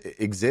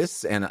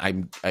exists, and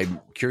I'm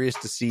curious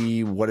to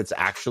see what it's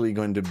actually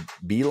going to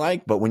be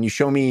like. But when you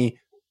show me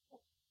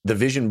the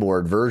vision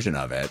board version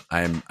of it,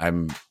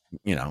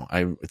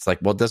 it's like,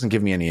 well, it doesn't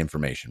give me any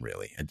information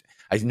really.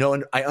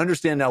 I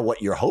understand now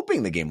what you're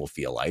hoping the game will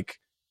feel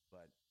like,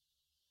 but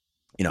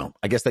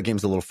I guess that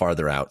game's a little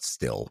farther out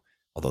still.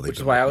 Although which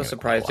is why I was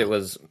surprised it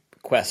was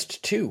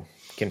Quest 2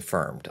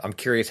 confirmed. I'm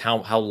curious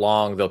how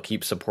long they'll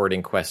keep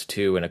supporting Quest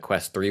 2 in a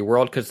Quest 3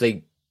 world, because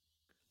they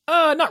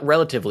not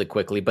relatively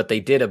quickly, but they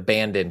did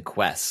abandon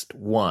Quest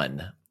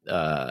 1.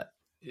 Not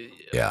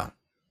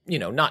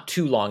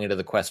too long into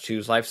the Quest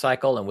 2's life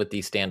cycle, and with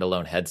these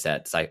standalone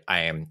headsets, I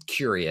am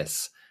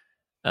curious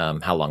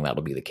how long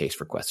that'll be the case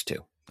for Quest 2.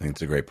 I think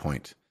it's a great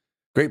point.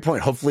 Great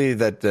point. Hopefully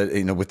that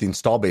with the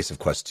install base of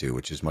Quest 2,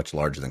 which is much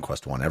larger than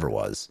Quest 1 ever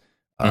was,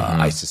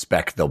 I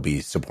suspect they'll be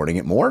supporting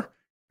it more,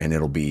 and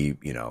it'll be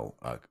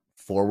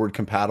forward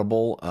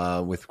compatible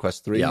with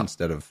Quest 3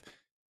 instead of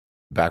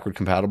backward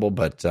compatible.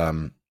 But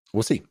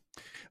we'll see.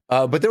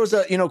 But there was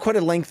quite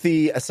a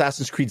lengthy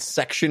Assassin's Creed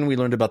section. We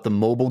learned about the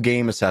mobile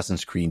game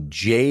Assassin's Creed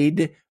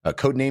Jade,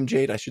 codename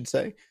Jade, I should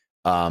say.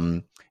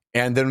 And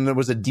then there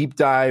was a deep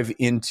dive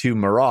into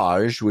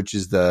Mirage, which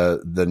is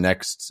the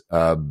next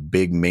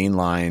big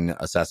mainline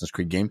Assassin's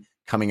Creed game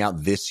coming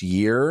out this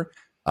year.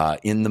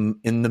 In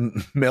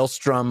the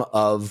maelstrom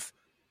of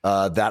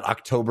that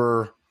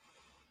October,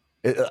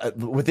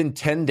 within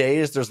 10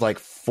 days, there's like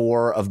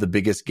 4 of the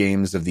biggest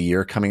games of the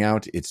year coming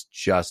out. It's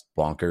just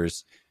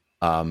bonkers.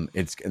 And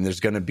there's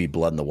going to be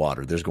blood in the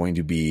water. There's going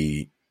to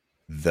be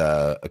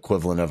the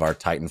equivalent of our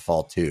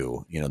Titanfall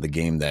 2, the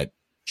game that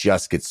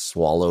just gets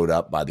swallowed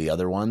up by the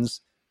other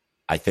ones.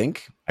 I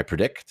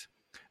predict.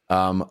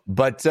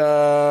 But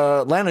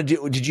Lana,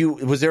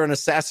 was there an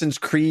Assassin's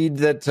Creed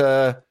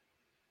that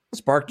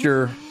sparked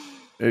your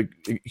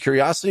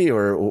curiosity,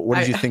 or what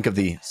did you think of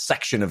the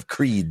section of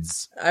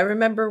creeds? I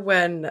remember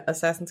when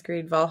Assassin's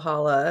Creed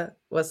Valhalla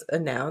was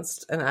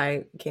announced and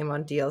I came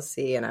on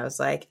DLC and I was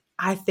like,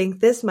 I think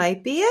this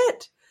might be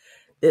it.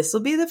 This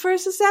will be the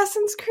first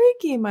Assassin's Creed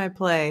game I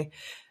play.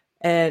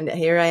 And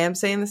here I am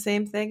saying the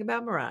same thing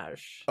about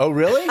Mirage. Oh,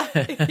 really?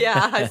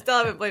 Yeah, I still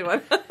haven't played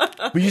one.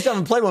 But you still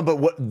haven't played one, but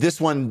what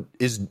this one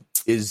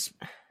is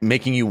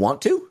making you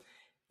want to?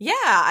 Yeah,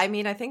 I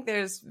mean, I think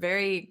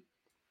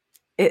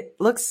it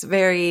looks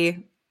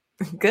very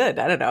good.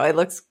 I don't know. It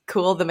looks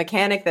cool. The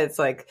mechanic that's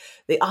like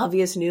the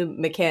obvious new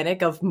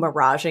mechanic of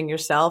miraging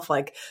yourself,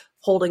 like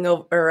holding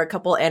over a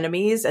couple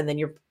enemies and then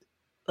you're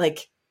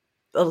like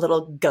a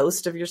little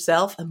ghost of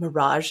yourself, a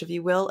mirage, if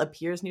you will,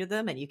 appears near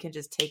them and you can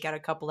just take out a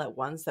couple at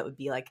once. That would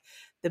be like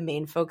the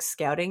main folks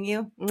scouting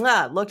you.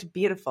 Looked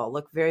beautiful.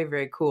 Looked very,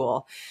 very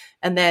cool.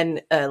 And then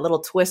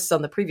little twists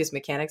on the previous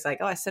mechanics, like,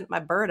 oh, I sent my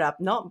bird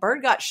up. No,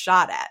 bird got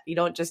shot at. You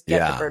don't just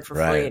get the bird for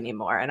free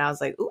anymore. And I was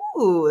like,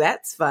 ooh,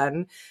 that's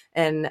fun.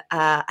 And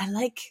I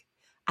like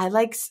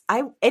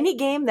any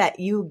game that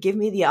you give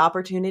me the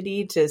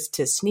opportunity to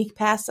sneak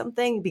past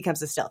something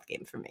becomes a stealth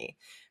game for me.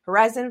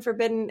 Horizon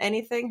Forbidden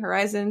Anything,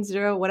 Horizon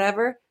Zero,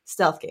 whatever,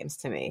 stealth games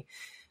to me.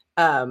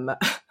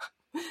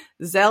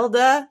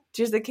 Zelda,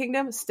 Tears of the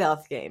Kingdom,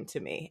 stealth game to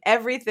me.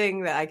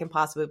 Everything that I can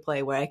possibly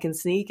play where I can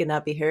sneak and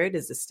not be heard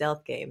is a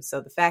stealth game. So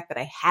the fact that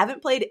I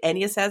haven't played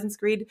any Assassin's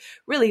Creed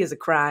really is a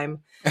crime.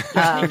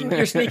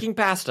 You're sneaking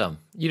past them.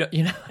 You're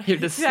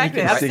just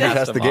Exactly. sneaking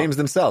Past the games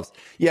themselves.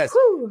 Yes.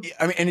 Whew.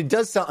 I mean, and it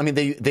does sound, I mean,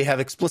 they have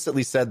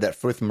explicitly said that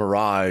with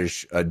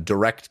Mirage,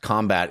 direct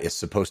combat is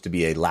supposed to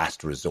be a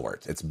last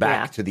resort. It's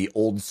back to the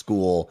old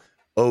school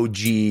OG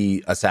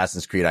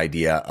Assassin's Creed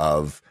idea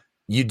of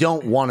you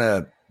don't want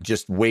to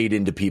just wade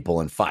into people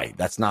and fight.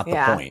 That's not the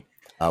point.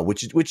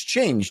 Which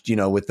changed,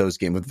 with those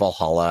games, with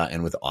Valhalla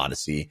and with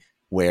Odyssey,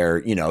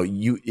 where,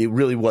 it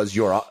really was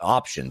your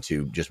option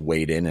to just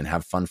wade in and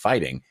have fun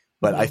fighting.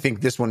 But I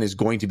think this one is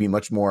going to be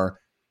much more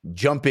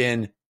jump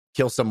in,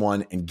 kill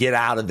someone and get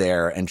out of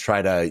there and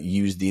try to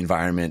use the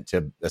environment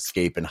to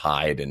escape and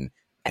hide and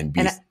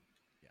be. And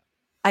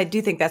I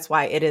do think that's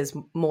why it is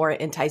more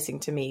enticing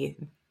to me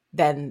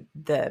than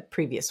the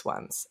previous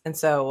ones. And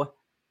so,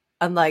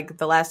 unlike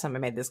the last time I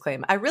made this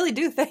claim, I really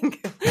do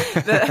think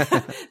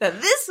that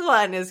this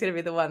one is going to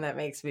be the one that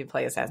makes me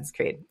play Assassin's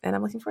Creed. And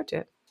I'm looking forward to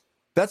it.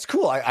 That's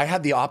cool. I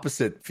had the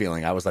opposite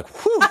feeling. I was like,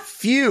 whew,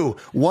 phew,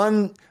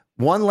 one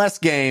less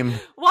game.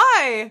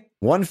 Why?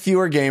 One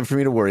fewer game for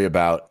me to worry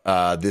about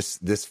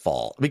this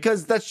fall.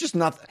 Because that's just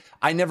not...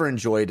 I never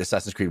enjoyed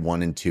Assassin's Creed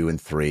 1 and 2 and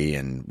 3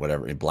 and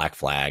whatever, and Black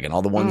Flag and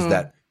all the ones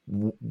that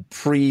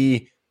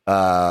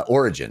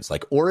pre-Origins.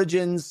 Like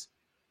Origins...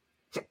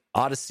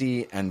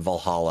 Odyssey and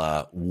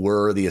Valhalla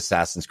were the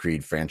Assassin's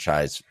Creed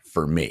franchise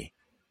for me.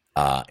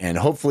 And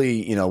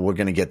hopefully, we're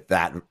going to get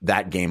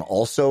that game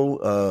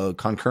also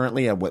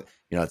concurrently.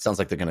 It sounds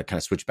like they're going to kind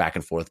of switch back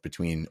and forth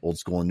between old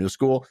school and new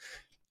school.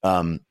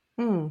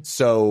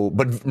 So,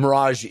 but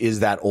Mirage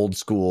is that old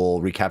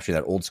school, recapturing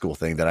that old school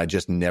thing that I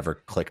just never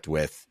clicked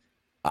with.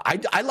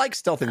 I like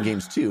stealth in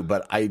games too,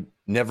 but I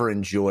never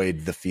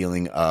enjoyed the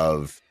feeling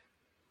of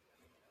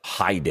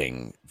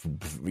hiding,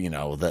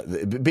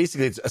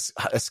 basically it's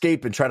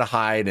escape and try to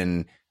hide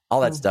and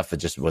all that stuff. It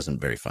just wasn't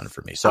very fun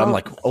for me. So I'm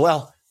like,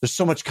 well, there's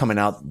so much coming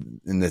out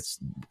in this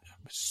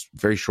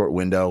very short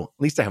window.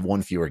 At least I have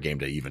one fewer game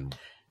to even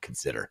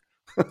consider.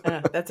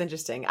 That's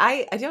interesting.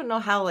 I don't know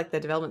how like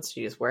the development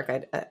studios work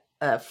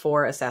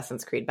for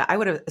Assassin's Creed, but I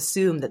would have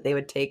assumed that they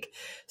would take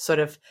sort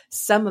of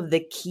some of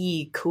the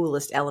key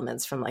coolest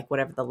elements from like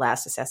whatever the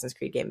last Assassin's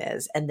Creed game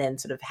is, and then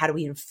sort of how do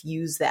we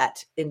infuse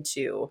that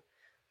into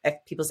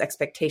people's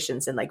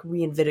expectations and like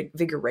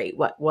reinvigorate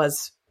what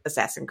was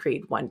Assassin's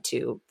Creed 1,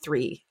 2,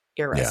 3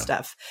 era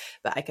stuff.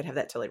 But I could have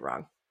that totally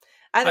wrong.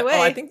 Either way,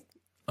 I think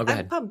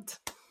I'm pumped.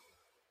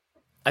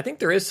 I think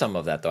there is some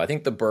of that though. I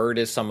think the bird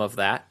is some of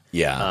that.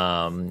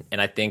 Yeah.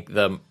 And I think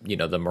the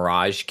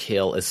Mirage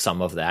kill is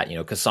some of that.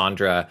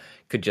 Cassandra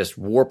could just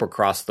warp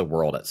across the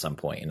world at some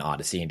point in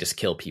Odyssey and just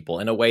kill people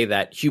in a way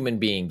that human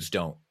beings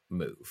don't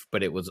move.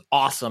 But it was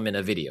awesome in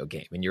a video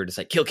game. And you're just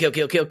like, kill, kill,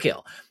 kill, kill,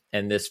 kill.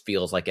 And this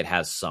feels like it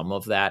has some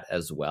of that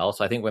as well.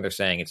 So I think when they're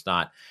saying it's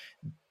not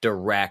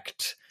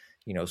direct,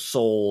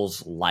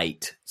 Souls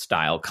light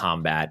style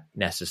combat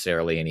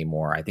necessarily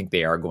anymore, I think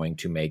they are going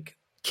to make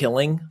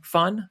killing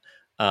fun,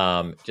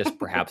 just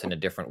perhaps in a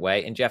different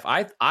way. And Jeff,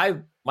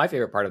 my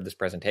favorite part of this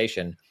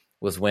presentation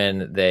was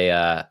when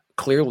they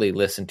clearly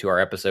listened to our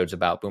episodes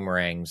about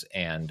boomerangs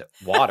and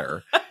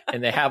water.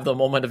 And they have the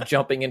moment of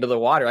jumping into the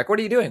water. Like, what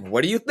are you doing?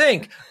 What do you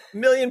think?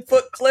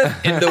 1,000,000-foot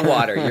cliff into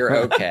water. You're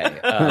okay.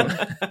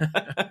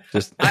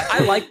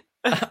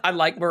 I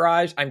like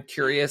Mirage. I'm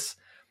curious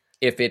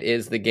if it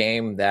is the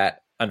game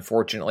that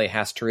unfortunately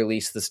has to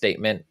release the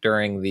statement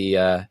during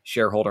the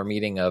shareholder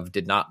meeting of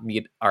did not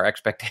meet our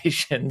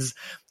expectations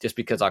just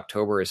because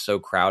October is so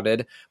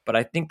crowded. But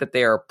I think that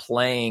they are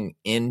playing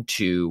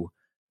into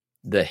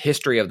the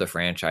history of the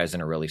franchise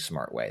in a really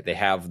smart way. They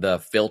have the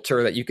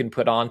filter that you can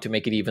put on to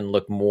make it even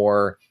look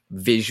more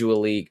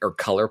visually or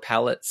color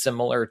palette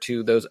similar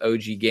to those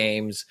OG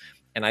games.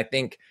 And I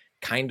think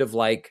kind of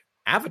like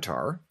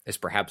Avatar is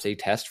perhaps a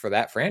test for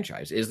that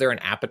franchise. Is there an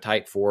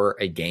appetite for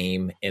a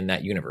game in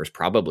that universe?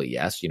 Probably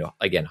yes.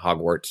 Again,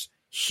 Hogwarts,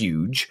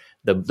 huge.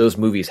 Those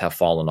movies have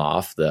fallen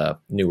off, the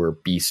newer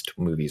Beast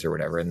movies or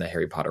whatever in the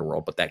Harry Potter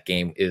world, but that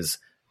game is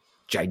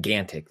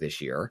gigantic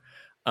this year.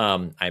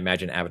 I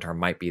imagine Avatar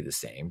might be the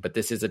same, but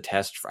this is a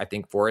test, I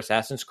think, for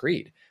Assassin's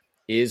Creed.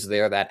 Is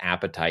there that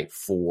appetite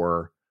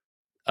for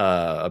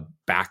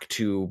back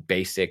to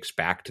basics,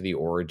 back to the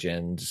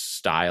origins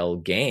style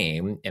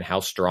game, and how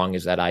strong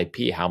is that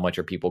IP? How much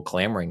are people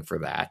clamoring for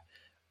that?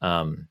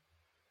 And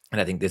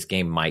I think this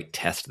game might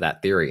test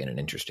that theory in an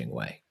interesting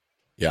way.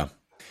 Yeah.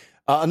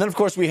 And then, of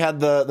course, we had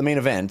the main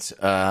event,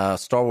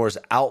 Star Wars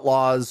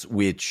Outlaws,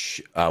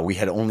 which we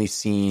had only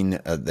seen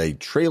the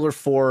trailer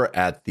for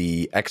at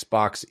the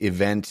Xbox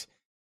event.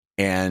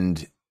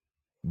 And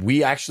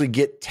we actually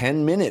get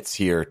 10 minutes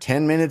here,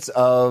 10 minutes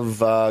of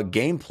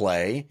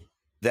gameplay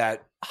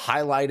that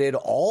highlighted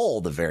all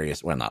the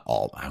various, well, not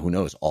all, who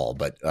knows all,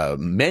 but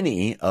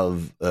many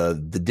of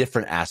the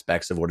different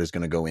aspects of what is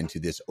going to go into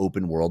this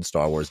open world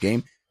Star Wars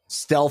game.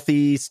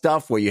 Stealthy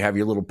stuff where you have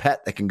your little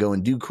pet that can go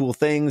and do cool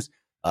things.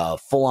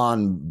 Full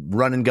on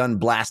run and gun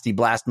blasty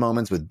blast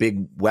moments with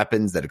big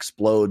weapons that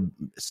explode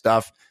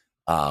stuff.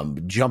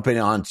 Jumping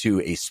onto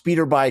a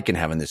speeder bike and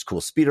having this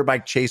cool speeder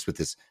bike chase with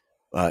this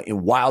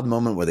wild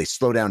moment where they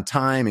slow down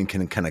time and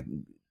can kind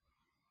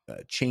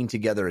of chain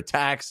together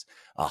attacks.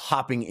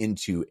 Hopping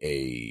into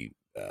a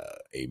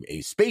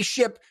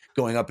spaceship,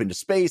 going up into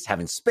space,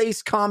 having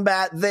space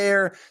combat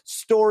there,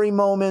 story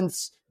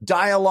moments,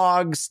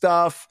 dialogue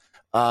stuff.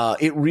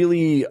 It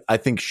really, I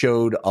think,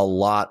 showed a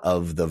lot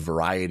of the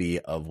variety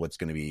of what's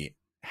going to be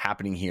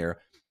happening here.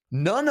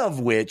 None of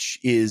which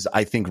is,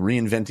 I think,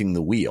 reinventing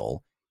the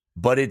wheel,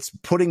 but it's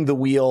putting the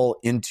wheel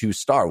into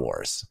Star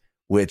Wars,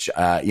 which,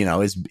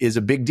 is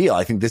a big deal.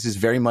 I think this is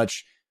very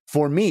much,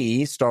 for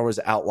me, Star Wars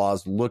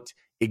Outlaws looked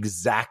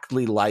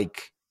exactly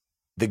like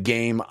the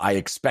game I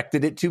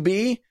expected it to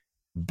be,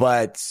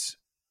 but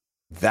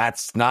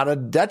that's not a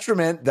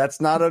detriment. That's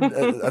not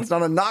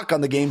a knock on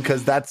the game,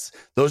 because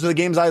those are the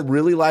games I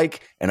really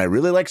like, and I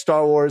really like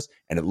Star Wars,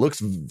 and it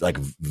looks like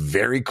a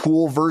very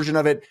cool version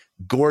of it.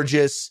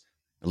 Gorgeous.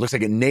 It looks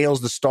like it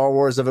nails the Star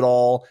Wars of it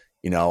all.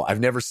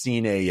 I've never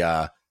seen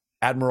a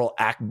Admiral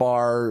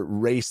Akbar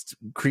raced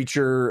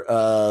creature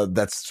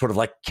that's sort of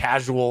like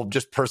casual,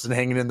 just person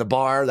hanging in the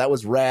bar. That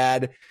was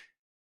rad.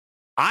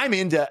 I'm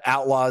into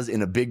Outlaws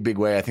in a big, big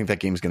way. I think that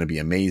game's going to be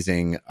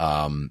amazing.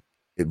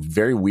 It's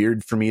very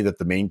weird for me that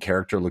the main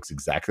character looks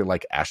exactly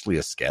like Ashley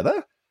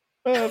Esqueda.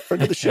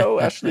 Friend of the show,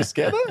 Ashley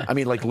Esqueda. I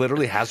mean, like,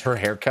 literally has her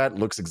haircut,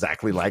 looks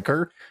exactly like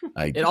her.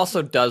 It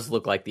also does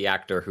look like the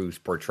actor who's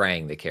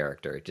portraying the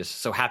character. It just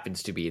so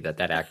happens to be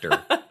that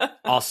actor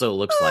also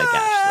looks like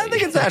Ashley. I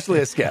think it's Ashley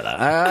Esqueda.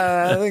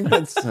 I think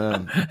that's...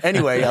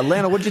 Anyway,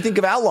 Lana, what did you think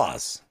of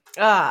Outlaws?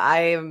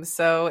 I am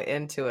so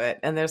into it.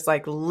 And there's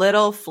like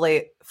little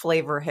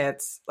flavor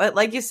hits.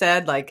 Like you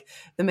said, like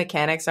the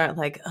mechanics aren't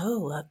like,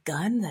 oh, a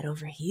gun that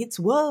overheats.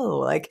 Whoa.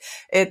 Like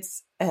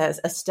it's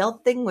a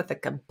stealth thing with a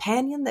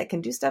companion that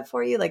can do stuff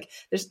for you. Like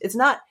it's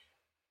not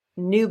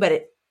new,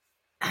 but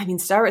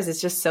Star Wars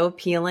is just so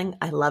appealing.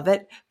 I love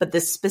it. But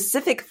the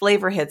specific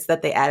flavor hits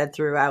that they added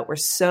throughout were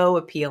so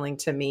appealing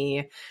to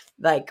me.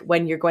 Like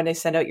when you're going to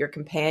send out your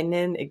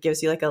companion, it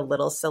gives you like a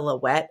little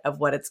silhouette of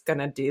what it's going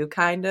to do,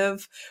 kind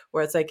of,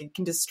 where it's like it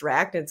can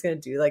distract and it's going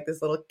to do like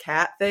this little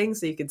cat thing.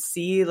 So you can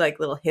see like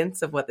little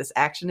hints of what this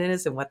action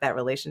is and what that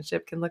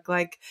relationship can look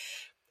like.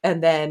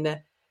 And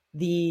then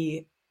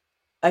the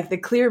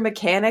clear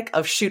mechanic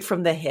of shoot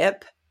from the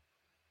hip,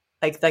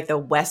 like the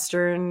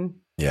Western,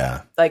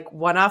 like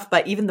one-off,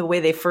 but even the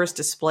way they first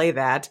display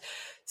that,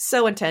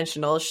 so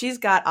intentional. She's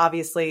got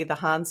obviously the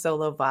Han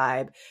Solo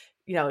vibe.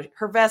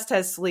 Her vest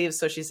has sleeves,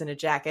 so she's in a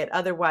jacket.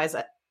 Otherwise,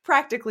 a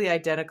practically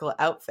identical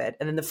outfit.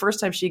 And then the first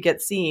time she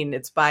gets seen,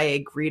 it's by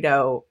a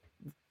Greedo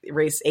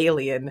race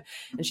alien.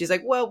 And she's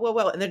like, whoa, whoa,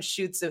 whoa. And then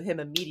shoots him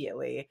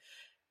immediately.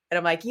 And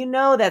I'm like,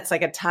 that's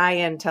like a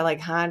tie-in to like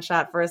Han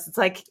shot first. It's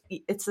like,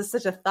 it's just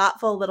such a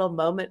thoughtful little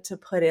moment to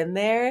put in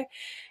there.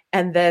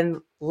 And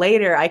then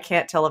later, I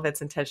can't tell if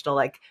it's intentional.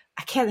 Like,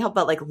 I can't help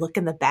but like look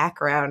in the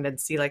background and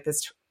see like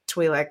this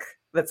Twi'lek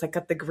that's like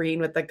got the green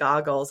with the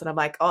goggles. And I'm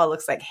like, oh, it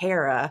looks like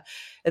Hera.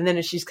 And then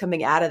as she's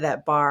coming out of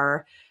that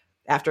bar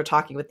after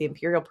talking with the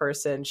Imperial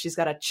person, she's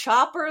got a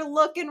Chopper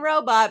looking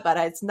robot, but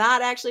it's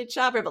not actually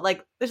Chopper. But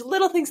like there's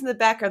little things in the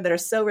background that are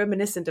so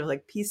reminiscent of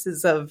like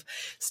pieces of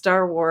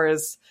Star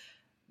Wars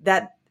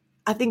that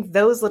I think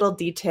those little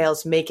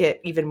details make it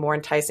even more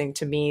enticing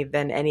to me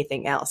than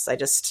anything else.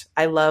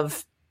 I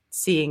love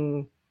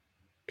seeing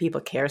people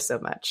care so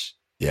much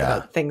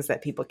about things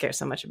that people care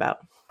so much about.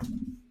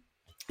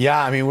 Yeah,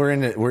 I mean, we're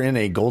in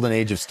a golden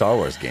age of Star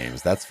Wars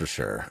games, that's for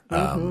sure.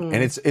 And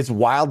it's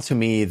wild to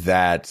me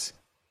that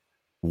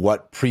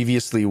what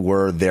previously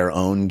were their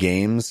own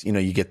games. You know,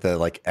 you get the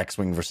like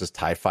X-Wing versus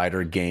TIE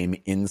Fighter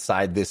game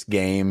inside this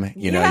game.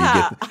 You know,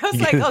 I was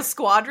like,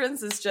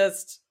 Squadrons is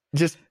just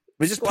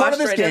part of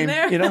this right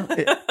game. You know,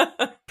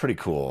 pretty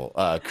cool.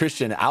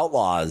 Christian,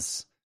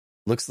 Outlaws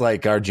looks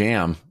like our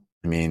jam.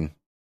 I mean,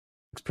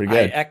 looks pretty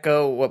good. I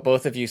echo what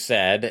both of you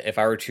said. If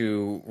I were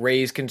to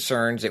raise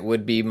concerns, it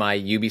would be my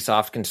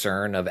Ubisoft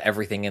concern of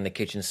everything in the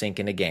kitchen sink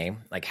in a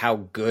game. Like, how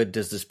good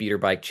does the speeder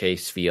bike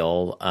chase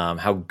feel?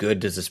 How good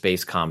does the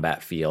space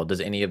combat feel?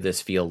 Does any of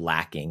this feel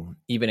lacking?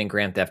 Even in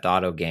Grand Theft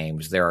Auto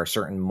games, there are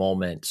certain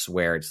moments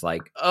where it's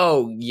like,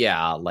 oh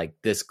yeah, like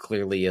this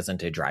clearly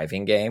isn't a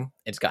driving game.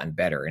 It's gotten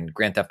better. And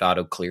Grand Theft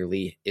Auto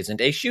clearly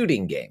isn't a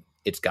shooting game.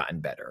 It's gotten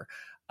better.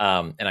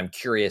 And I'm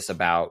curious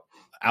about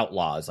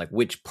Outlaws, like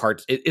which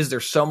parts, is there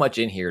so much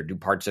in here? Do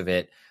parts of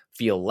it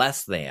feel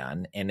less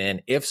than? And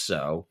then if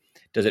so,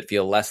 does it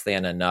feel less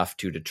than enough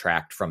to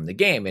detract from the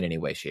game in any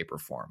way, shape, or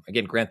form?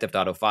 Again, Grand Theft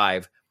Auto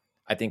 5,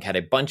 I think, had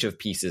a bunch of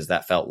pieces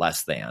that felt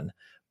less than,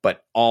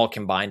 but all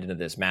combined into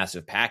this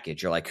massive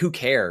package. You're like, who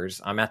cares?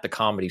 I'm at the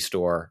Comedy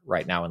Store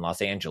right now in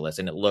Los Angeles,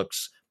 and it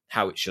looks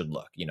how it should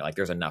look. You know, like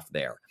there's enough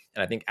there.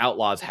 And I think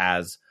Outlaws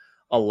has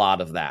a lot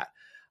of that.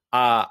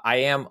 I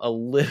am a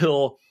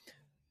little...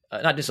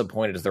 not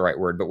disappointed is the right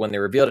word, but when they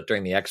revealed it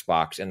during the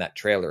Xbox in that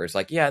trailer, it's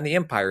like, yeah, and the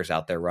Empire's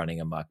out there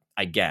running amok,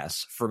 I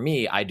guess. For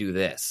me, I do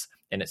this.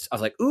 And I was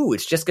like, ooh,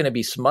 it's just going to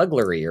be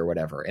smugglery or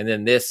whatever. And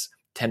then this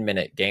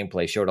 10-minute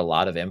gameplay showed a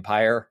lot of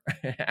Empire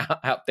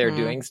out there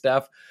doing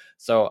stuff.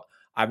 So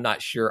I'm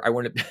not sure. I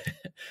want to,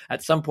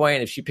 at some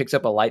point, if she picks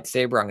up a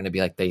lightsaber, I'm going to be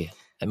like, it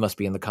must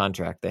be in the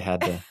contract. They had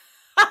to.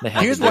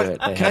 Here's what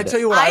can I tell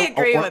you what I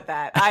agree with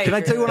that. Can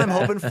I tell you what I'm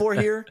hoping for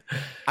here?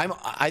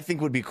 I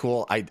think would be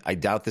cool. I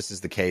doubt this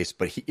is the case,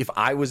 but if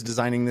I was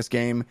designing this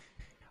game,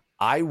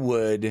 I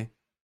would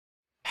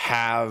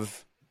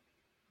have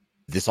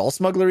this all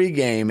smugglery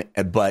game,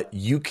 but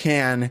you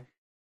can,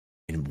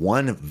 in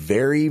one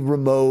very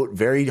remote,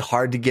 very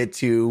hard to get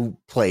to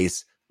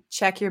place,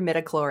 check your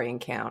midichlorian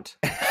count.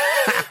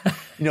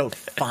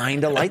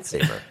 Find a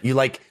lightsaber.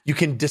 You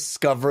can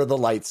discover the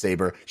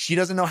lightsaber. She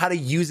doesn't know how to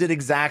use it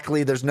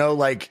exactly. There's no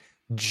like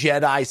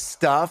Jedi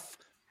stuff,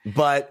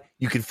 but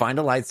you can find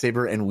a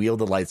lightsaber and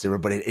wield a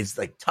lightsaber, but it's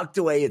like tucked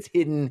away. It's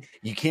hidden.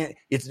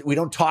 We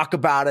don't talk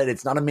about it.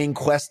 It's not a main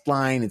quest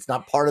line. It's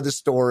not part of the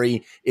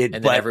story.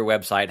 Then every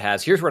website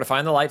has, here's where to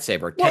find the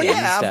lightsaber. Well,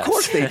 yeah, of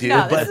course they do.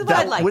 No, but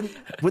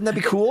wouldn't that be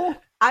cool?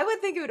 I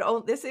would think it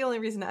would. This is the only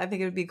reason I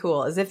think it would be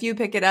cool is if you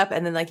pick it up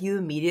and then like you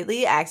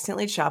immediately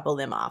accidentally chop a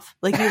limb off.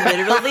 Like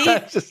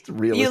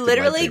you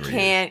literally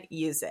can't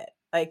use it.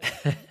 Like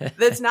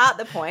that's not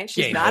the point.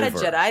 She's not a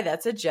Jedi.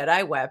 That's a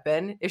Jedi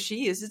weapon. If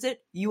she uses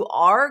it, you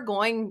are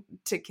going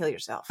to kill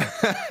yourself.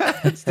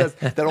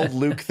 That old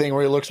Luke thing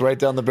where he looks right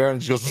down the barrel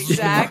and she goes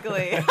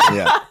exactly.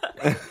 Yeah.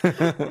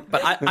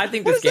 But I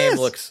think this game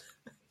looks.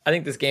 I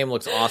think this game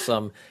looks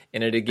awesome,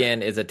 and it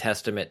again is a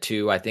testament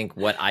to I think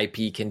what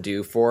IP can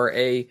do for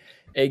a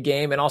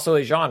game and also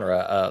a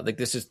genre. Like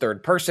this is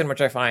third person,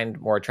 which I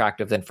find more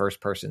attractive than first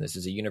person. This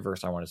is a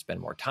universe I want to spend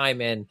more time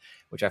in,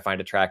 which I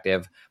find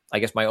attractive. I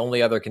guess my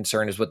only other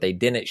concern is what they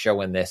didn't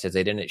show in this is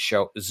they didn't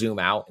zoom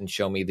out and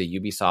show me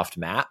the Ubisoft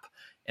map.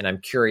 And I'm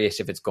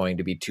curious if it's going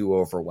to be too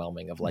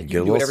overwhelming of like,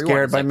 you get a little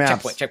scared by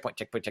maps. Checkpoint.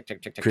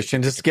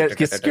 Christian just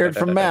gets scared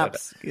from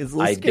maps. It's a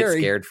little scary.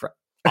 Get scared from.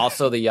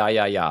 Also, the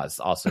yas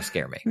also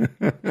scare me.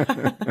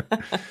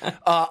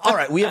 All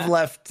right, we have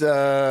left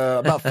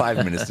about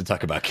 5 minutes to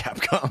talk about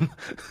Capcom.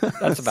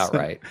 That's about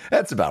right.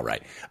 That's about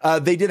right.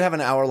 They did have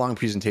an hour-long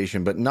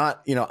presentation, but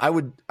not, I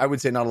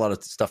would say not a lot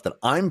of stuff that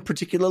I'm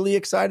particularly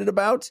excited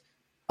about.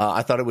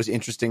 I thought it was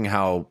interesting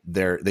how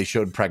they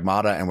showed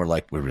Pragmata and were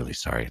like, we're really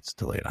sorry it's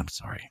delayed. I'm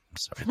sorry.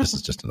 This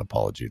is just an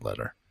apology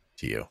letter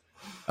to you.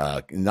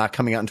 Not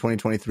coming out in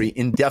 2023,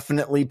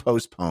 indefinitely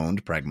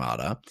postponed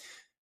Pragmata.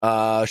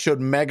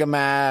 Showed Mega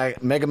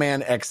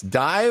Man X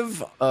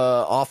Dive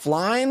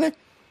offline.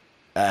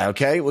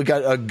 Okay, we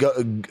got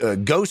a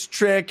Ghost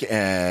Trick,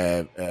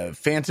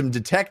 Phantom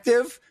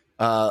Detective.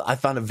 I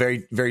found a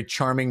very, very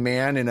charming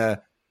man in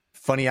a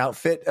funny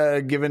outfit.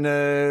 Given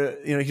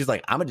he's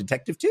like, I'm a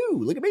detective too.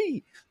 Look at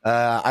me.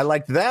 I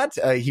liked that.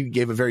 He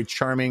gave a very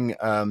charming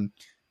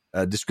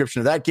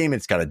description of that game.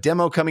 It's got a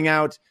demo coming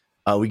out.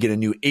 We get a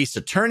new Ace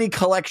Attorney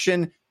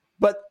collection.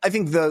 But I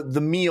think the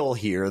meal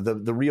here,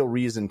 the real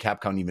reason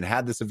Capcom even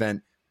had this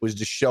event was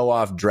to show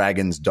off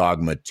Dragon's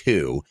Dogma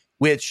 2,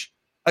 which,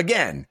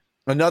 again,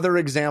 another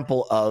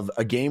example of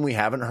a game we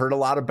haven't heard a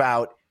lot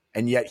about,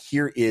 and yet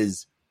here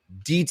is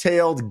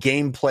detailed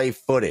gameplay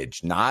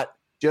footage, not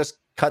just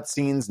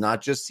cutscenes,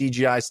 not just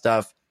CGI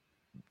stuff.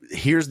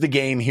 Here's the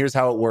game. Here's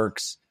how it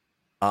works.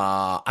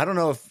 I don't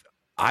know if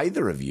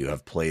either of you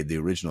have played the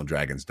original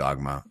Dragon's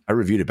Dogma. I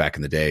reviewed it back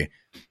in the day.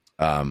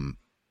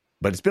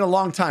 But it's been a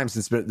long time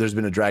since there's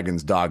been a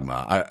Dragon's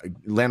Dogma.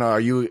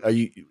 Lana,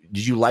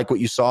 did you like what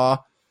you saw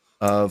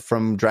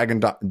from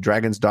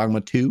Dragon's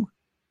Dogma 2?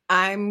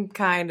 I'm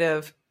kind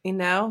of,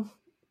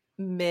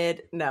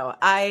 No,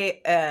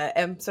 I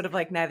am sort of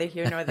like neither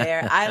here nor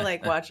there. I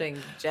like watching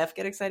Jeff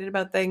get excited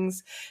about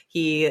things.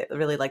 He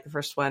really liked the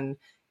first one.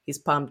 He's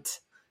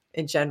pumped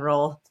in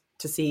general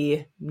to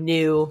see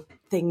new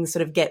things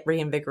sort of get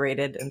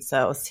reinvigorated. And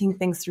so seeing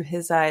things through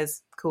his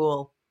eyes,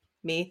 cool.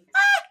 Me,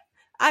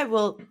 I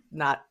will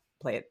not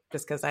play it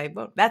just because I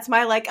won't. That's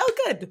my like, oh,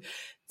 good.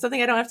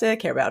 Something I don't have to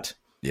care about.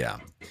 Yeah.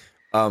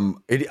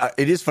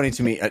 It is funny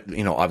to me,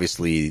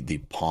 obviously the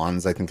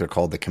pawns, I think they're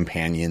called, the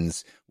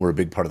companions, were a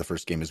big part of the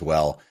first game as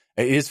well.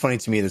 It is funny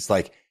to me that it's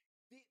like,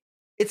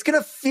 it's going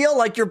to feel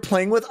like you're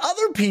playing with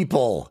other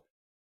people,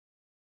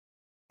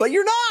 but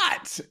you're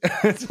not.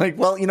 It's like,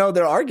 well,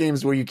 there are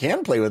games where you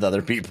can play with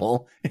other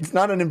people. It's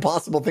not an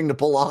impossible thing to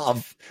pull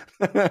off.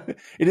 It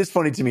is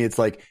funny to me. It's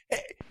like,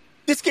 hey,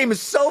 this game is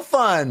so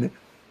fun.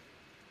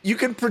 You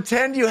can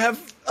pretend you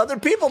have other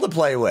people to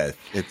play with.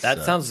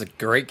 That sounds a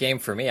great game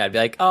for me. I'd be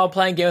like, oh,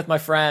 playing a game with my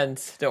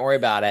friends. Don't worry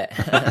about it.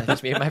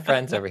 Just me and my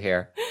friends over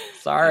here.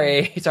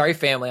 Sorry,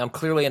 family. I'm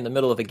clearly in the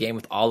middle of a game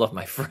with all of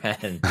my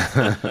friends.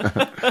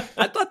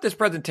 I thought this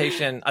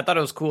presentation, it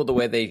was cool the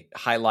way they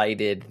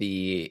highlighted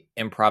the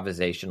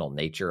improvisational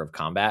nature of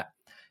combat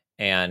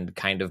and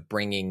kind of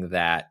bringing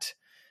that,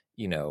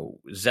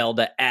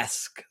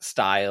 Zelda-esque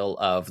style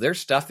of there's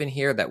stuff in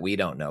here that we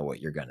don't know what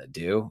you're going to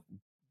do.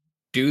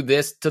 Do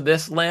this to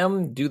this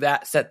limb, do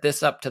that, set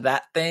this up to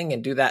that thing,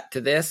 and do that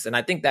to this. And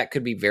I think that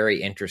could be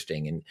very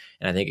interesting. And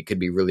I think it could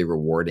be really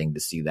rewarding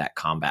to see that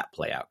combat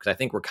play out. Because I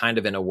think we're kind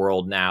of in a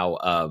world now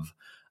of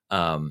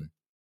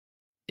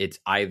it's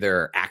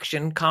either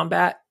action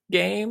combat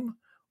game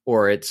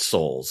or it's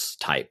Souls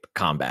type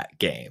combat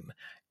game.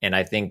 And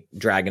I think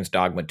Dragon's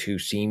Dogma 2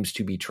 seems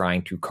to be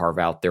trying to carve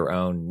out their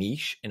own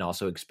niche and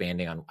also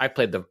expanding on. I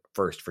played the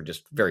first for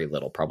just very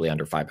little, probably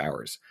under 5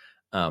 hours.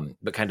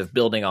 But kind of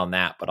building on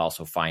that, but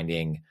also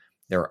finding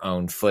their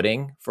own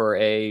footing for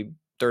a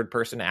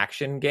third-person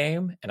action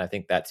game, and I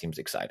think that seems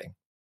exciting.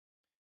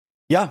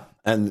 Yeah,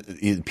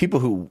 and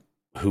people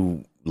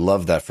who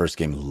love that first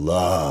game.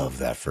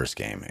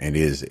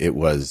 It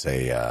was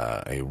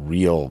a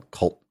real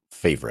cult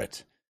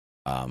favorite,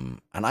 and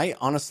I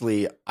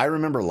honestly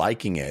remember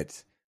liking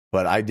it,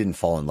 but I didn't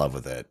fall in love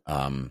with it.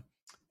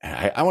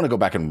 I want to go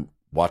back and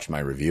watch my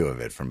review of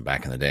it from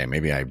back in the day.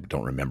 Maybe I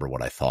don't remember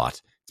what I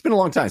thought. It's been a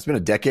long time. It's been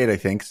a decade, I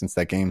think, since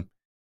that game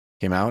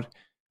came out.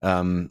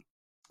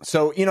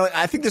 So,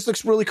 I think this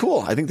looks really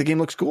cool. I think the game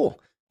looks cool.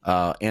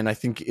 And I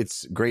think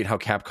it's great how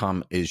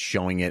Capcom is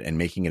showing it and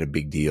making it a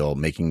big deal,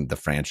 making the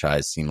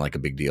franchise seem like a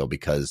big deal,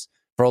 because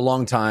for a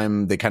long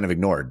time, they kind of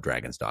ignored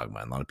Dragon's Dogma.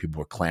 And a lot of people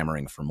were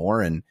clamoring for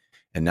more. And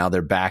now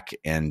they're back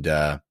and,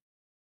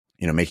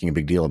 making a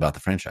big deal about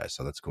the franchise.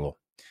 So that's cool.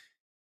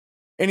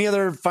 Any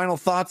other final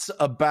thoughts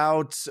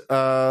about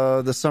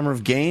the Summer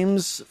of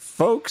Games,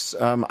 folks?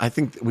 I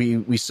think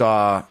we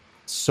saw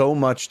so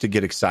much to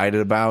get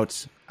excited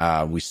about.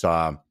 We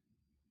saw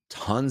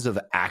tons of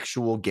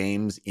actual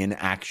games in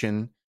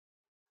action,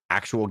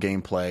 actual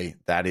gameplay.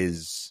 That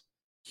is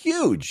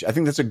huge. I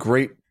think that's a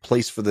great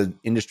place for the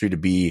industry to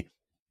be,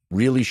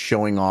 really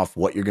showing off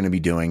what you're going to be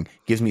doing.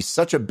 Gives me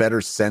such a better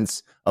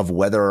sense of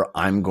whether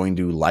I'm going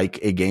to like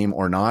a game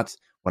or not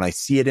when I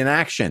see it in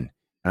action.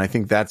 And I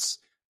think that's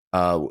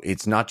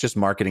it's not just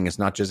marketing. It's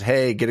not just,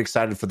 hey, get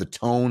excited for the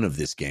tone of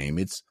this game.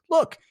 It's,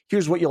 look,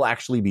 here's what you'll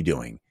actually be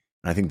doing.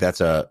 And I think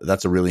that's a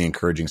really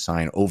encouraging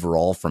sign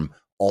overall from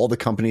all the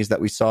companies that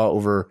we saw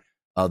over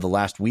the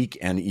last week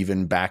and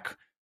even back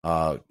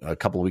a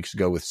couple of weeks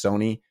ago with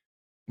Sony.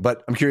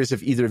 But I'm curious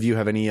if either of you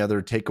have any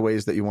other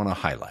takeaways that you want to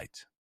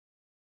highlight.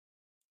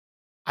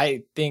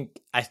 I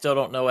think I still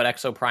don't know what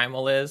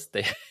Exoprimal is.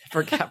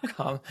 For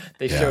Capcom,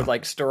 they showed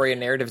like story and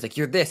narratives, like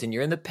you're this and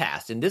you're in the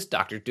past and this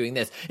doctor's doing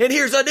this and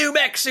here's a new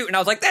mech suit, and I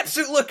was like, that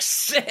suit looks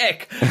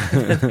sick.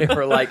 And they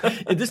were like,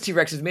 this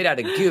T-Rex is made out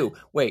of goo.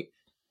 Wait,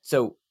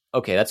 so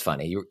okay, that's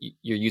funny.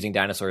 You're using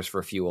dinosaurs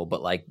for fuel,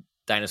 but like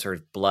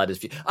dinosaurs' blood is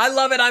fuel. I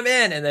love it. I'm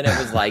in. And then it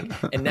was like,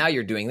 and now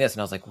you're doing this,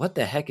 and I was like, what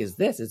the heck is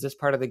this? Is this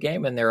part of the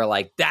game? And they were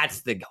like,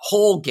 that's the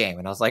whole game.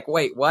 And I was like,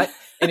 wait, what?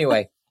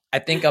 Anyway. I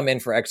think I'm in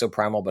for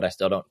Exoprimal, but I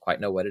still don't quite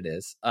know what it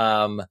is.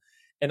 And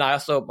I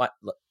also,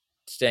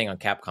 staying on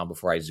Capcom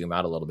before I zoom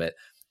out a little bit,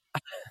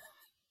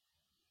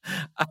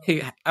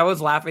 I was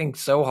laughing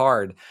so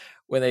hard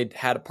when they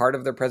had a part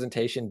of their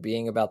presentation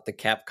being about the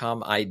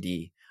Capcom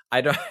ID.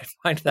 I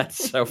find that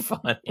so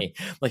funny.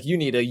 Like, you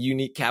need a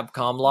unique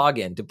Capcom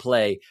login to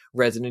play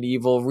Resident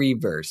Evil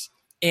Reverse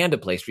and to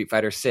play Street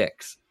Fighter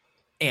 6.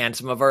 And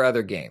some of our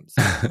other games.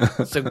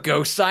 So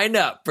go sign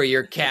up for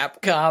your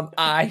Capcom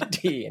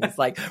ID. And it's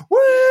like,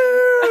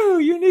 woo,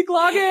 unique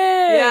login.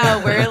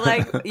 Yeah, we're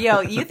like,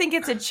 you think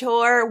it's a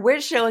chore?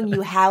 We're showing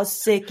you how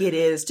sick it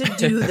is to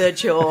do the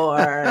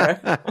chore.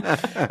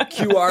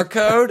 QR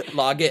code,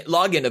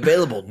 login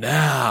available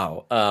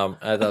now.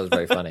 I thought it was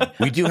very funny.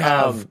 We do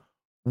have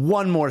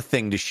one more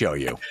thing to show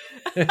you.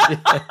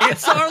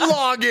 It's our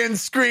login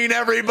screen,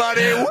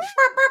 everybody.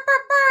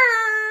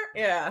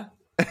 Yeah.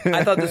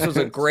 I thought this was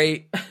a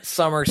great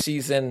summer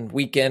season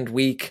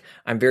week.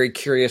 I'm very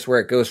curious where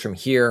it goes from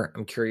here.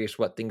 I'm curious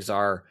what things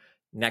are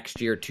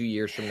next year, 2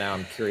 years from now,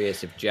 I'm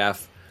curious if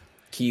Jeff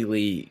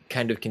Keighley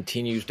kind of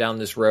continues down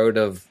this road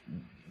of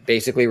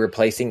basically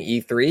replacing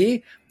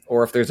E3,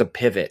 or if there's a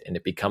pivot and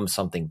it becomes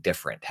something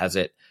different. Has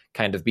it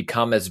kind of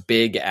become as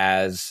big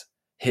as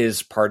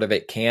his part of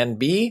it can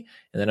be?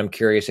 And then I'm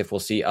curious if we'll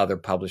see other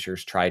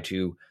publishers try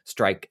to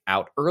strike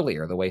out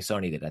earlier the way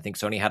Sony did. I think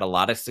Sony had a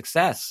lot of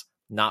success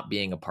not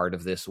being a part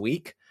of this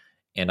week,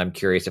 and I'm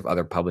curious if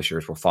other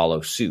publishers will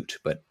follow suit,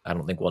 but I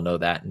don't think we'll know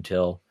that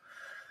until,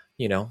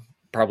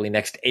 probably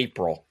next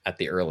April at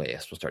the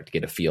earliest. We'll start to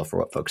get a feel for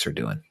what folks are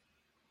doing.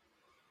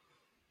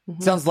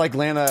 Mm-hmm. Sounds like,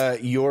 Lana,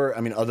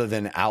 other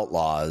than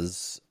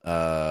Outlaws,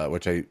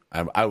 which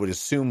I would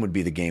assume would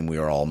be the game we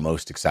are all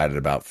most excited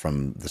about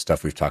from the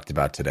stuff we've talked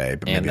about today.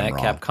 But and maybe that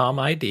I'm wrong. Capcom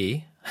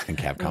ID. And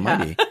Capcom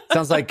ID.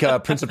 Sounds like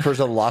Prince of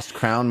Persia: The Lost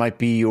Crown might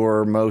be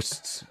your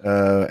most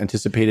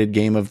anticipated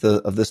game of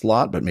this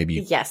lot, but maybe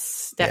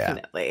yes,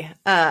 definitely,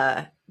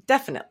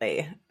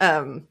 definitely.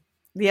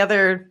 The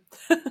other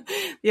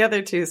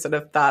two sort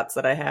of thoughts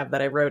that I have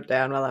that I wrote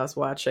down while I was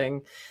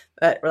watching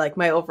that were like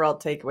my overall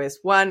takeaways.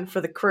 One,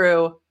 for the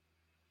crew,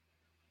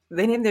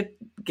 they named their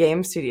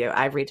game studio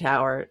Ivory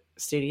Tower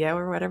Studio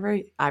or whatever,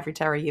 Ivory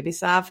Tower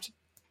Ubisoft.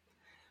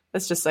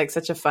 That's just like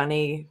such a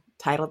funny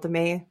title to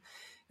me.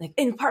 Like,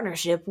 in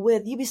partnership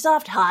with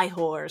Ubisoft High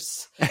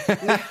Horse.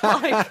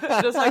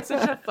 Just like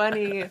such a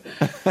funny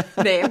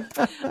name.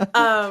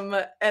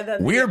 And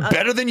then we're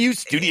better than you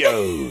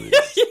studios.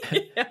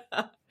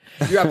 Yeah.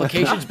 Your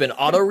application's been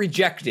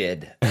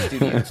auto-rejected.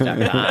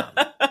 Studios.com.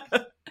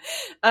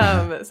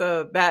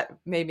 So that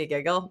made me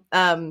giggle.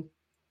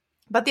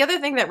 But the other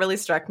thing that really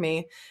struck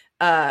me,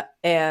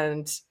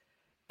 and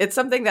it's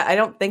something that I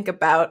don't think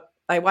about.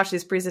 I watch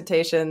these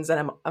presentations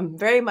and I'm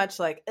very much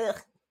like, ugh,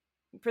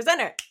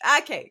 presenter.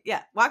 Okay,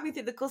 yeah, walk me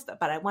through the cool stuff,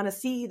 but I want to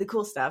see the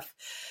cool stuff.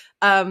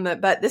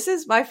 But this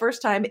is my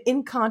first time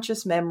in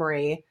conscious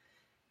memory,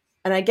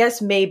 and I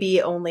guess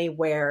maybe only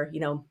where,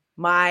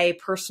 my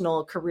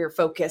personal career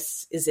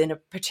focus is in a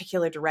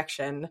particular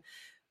direction.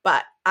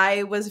 But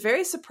I was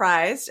very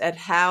surprised at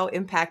how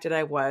impacted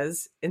I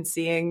was in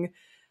seeing,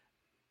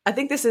 I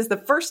think this is the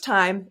first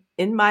time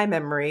in my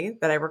memory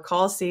that I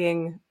recall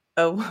seeing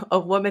a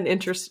woman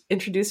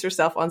introduce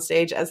herself on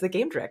stage as the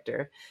game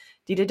director.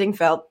 Dita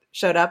Dingfeld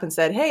showed up and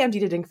said, "Hey, I'm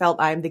Dita Dingfeld.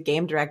 I'm the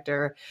game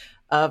director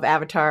of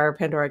Avatar,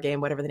 Pandora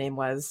game, whatever the name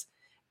was."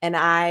 And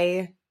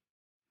I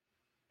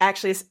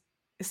actually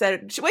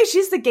said, "Wait,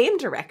 she's the game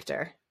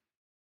director."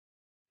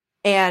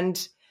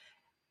 And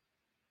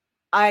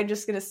I'm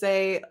just going to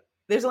say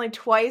there's only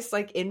twice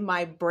like in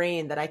my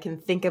brain that I can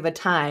think of a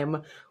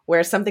time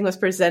where something was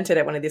presented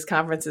at one of these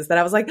conferences that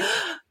I was like,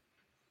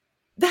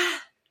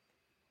 that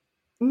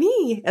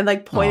me, and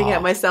like pointing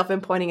at myself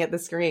and pointing at the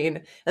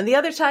screen. And the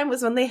other time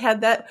was when they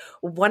had that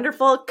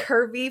wonderful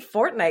curvy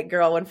Fortnite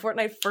girl when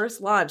Fortnite first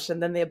launched,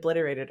 and then they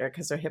obliterated her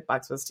because her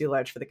hitbox was too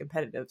large for the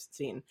competitive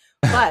scene.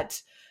 But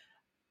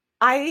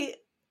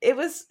it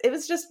was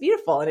just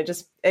beautiful, and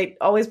it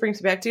always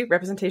brings me back to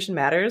representation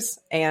matters.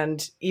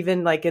 And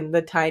even like in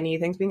the tiny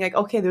things, being like,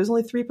 okay, there's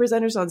only 3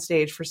 presenters on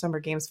stage for Summer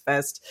Games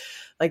Fest,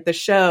 like the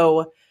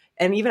show.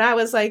 And even I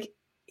was like,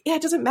 yeah,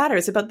 it doesn't matter.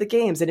 It's about the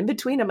games. And in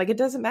between, I'm like, it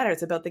doesn't matter.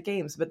 It's about the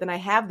games. But then I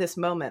have this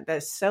moment that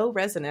is so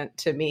resonant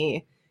to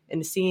me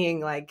in seeing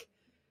like,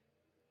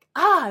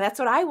 that's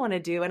what I want to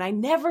do. And I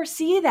never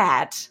see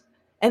that.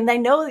 And I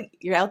know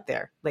you're out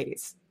there,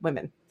 ladies,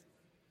 women,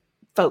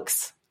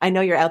 folks. I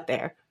know you're out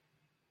there.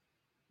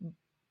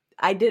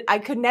 I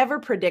could never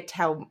predict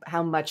how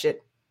much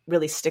it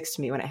really sticks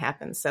to me when it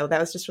happens. So that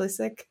was just really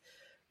sick.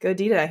 Go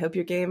Dita. I hope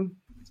your game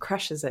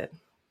crushes it.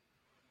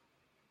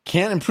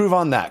 Can't improve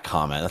on that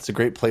comment. That's a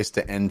great place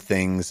to end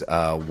things.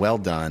 Well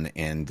done.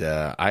 And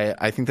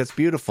I think that's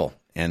beautiful.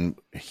 And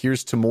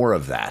here's to more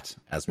of that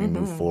as we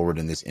move forward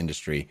in this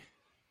industry.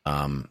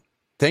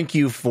 Thank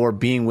you for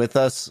being with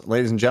us,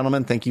 ladies and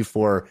gentlemen. Thank you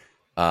for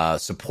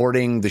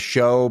supporting the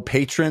show.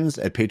 Patrons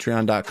at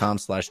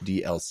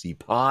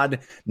patreon.com/DLCpod.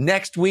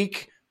 Next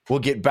week, we'll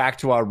get back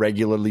to our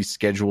regularly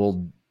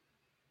scheduled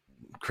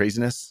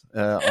craziness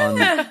on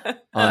the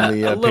paid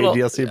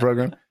DLC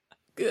program.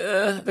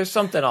 There's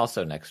something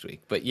also next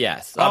week, but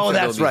yes. Oh,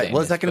 that's right.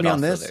 Well, is that going to be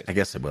on this? I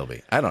guess it will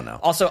be. I don't know.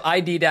 Also,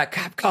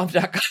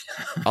 id.capcom.com.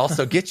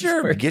 Also, get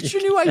your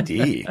new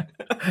ID.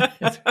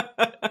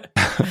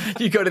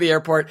 You go to the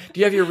airport. Do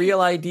you have your real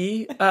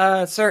ID?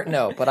 Sir,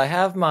 no, but I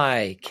have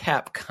my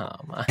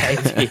Capcom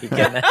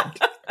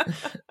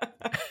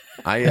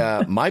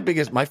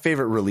ID. My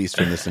favorite release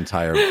from this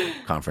entire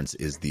conference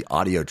is the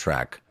audio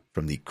track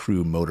from the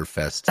Crew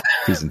Motorfest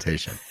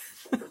presentation,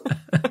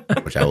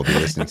 which I will be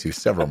listening to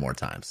several more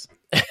times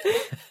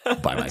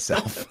by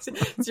myself.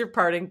 It's your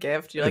parting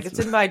gift. You're like, it's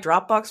in my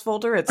Dropbox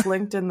folder. It's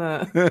linked in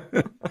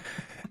the.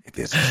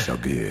 This is so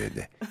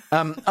good.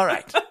 All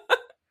right.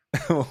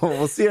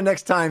 We'll see you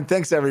next time.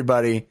 Thanks,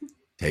 everybody.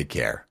 Take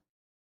care.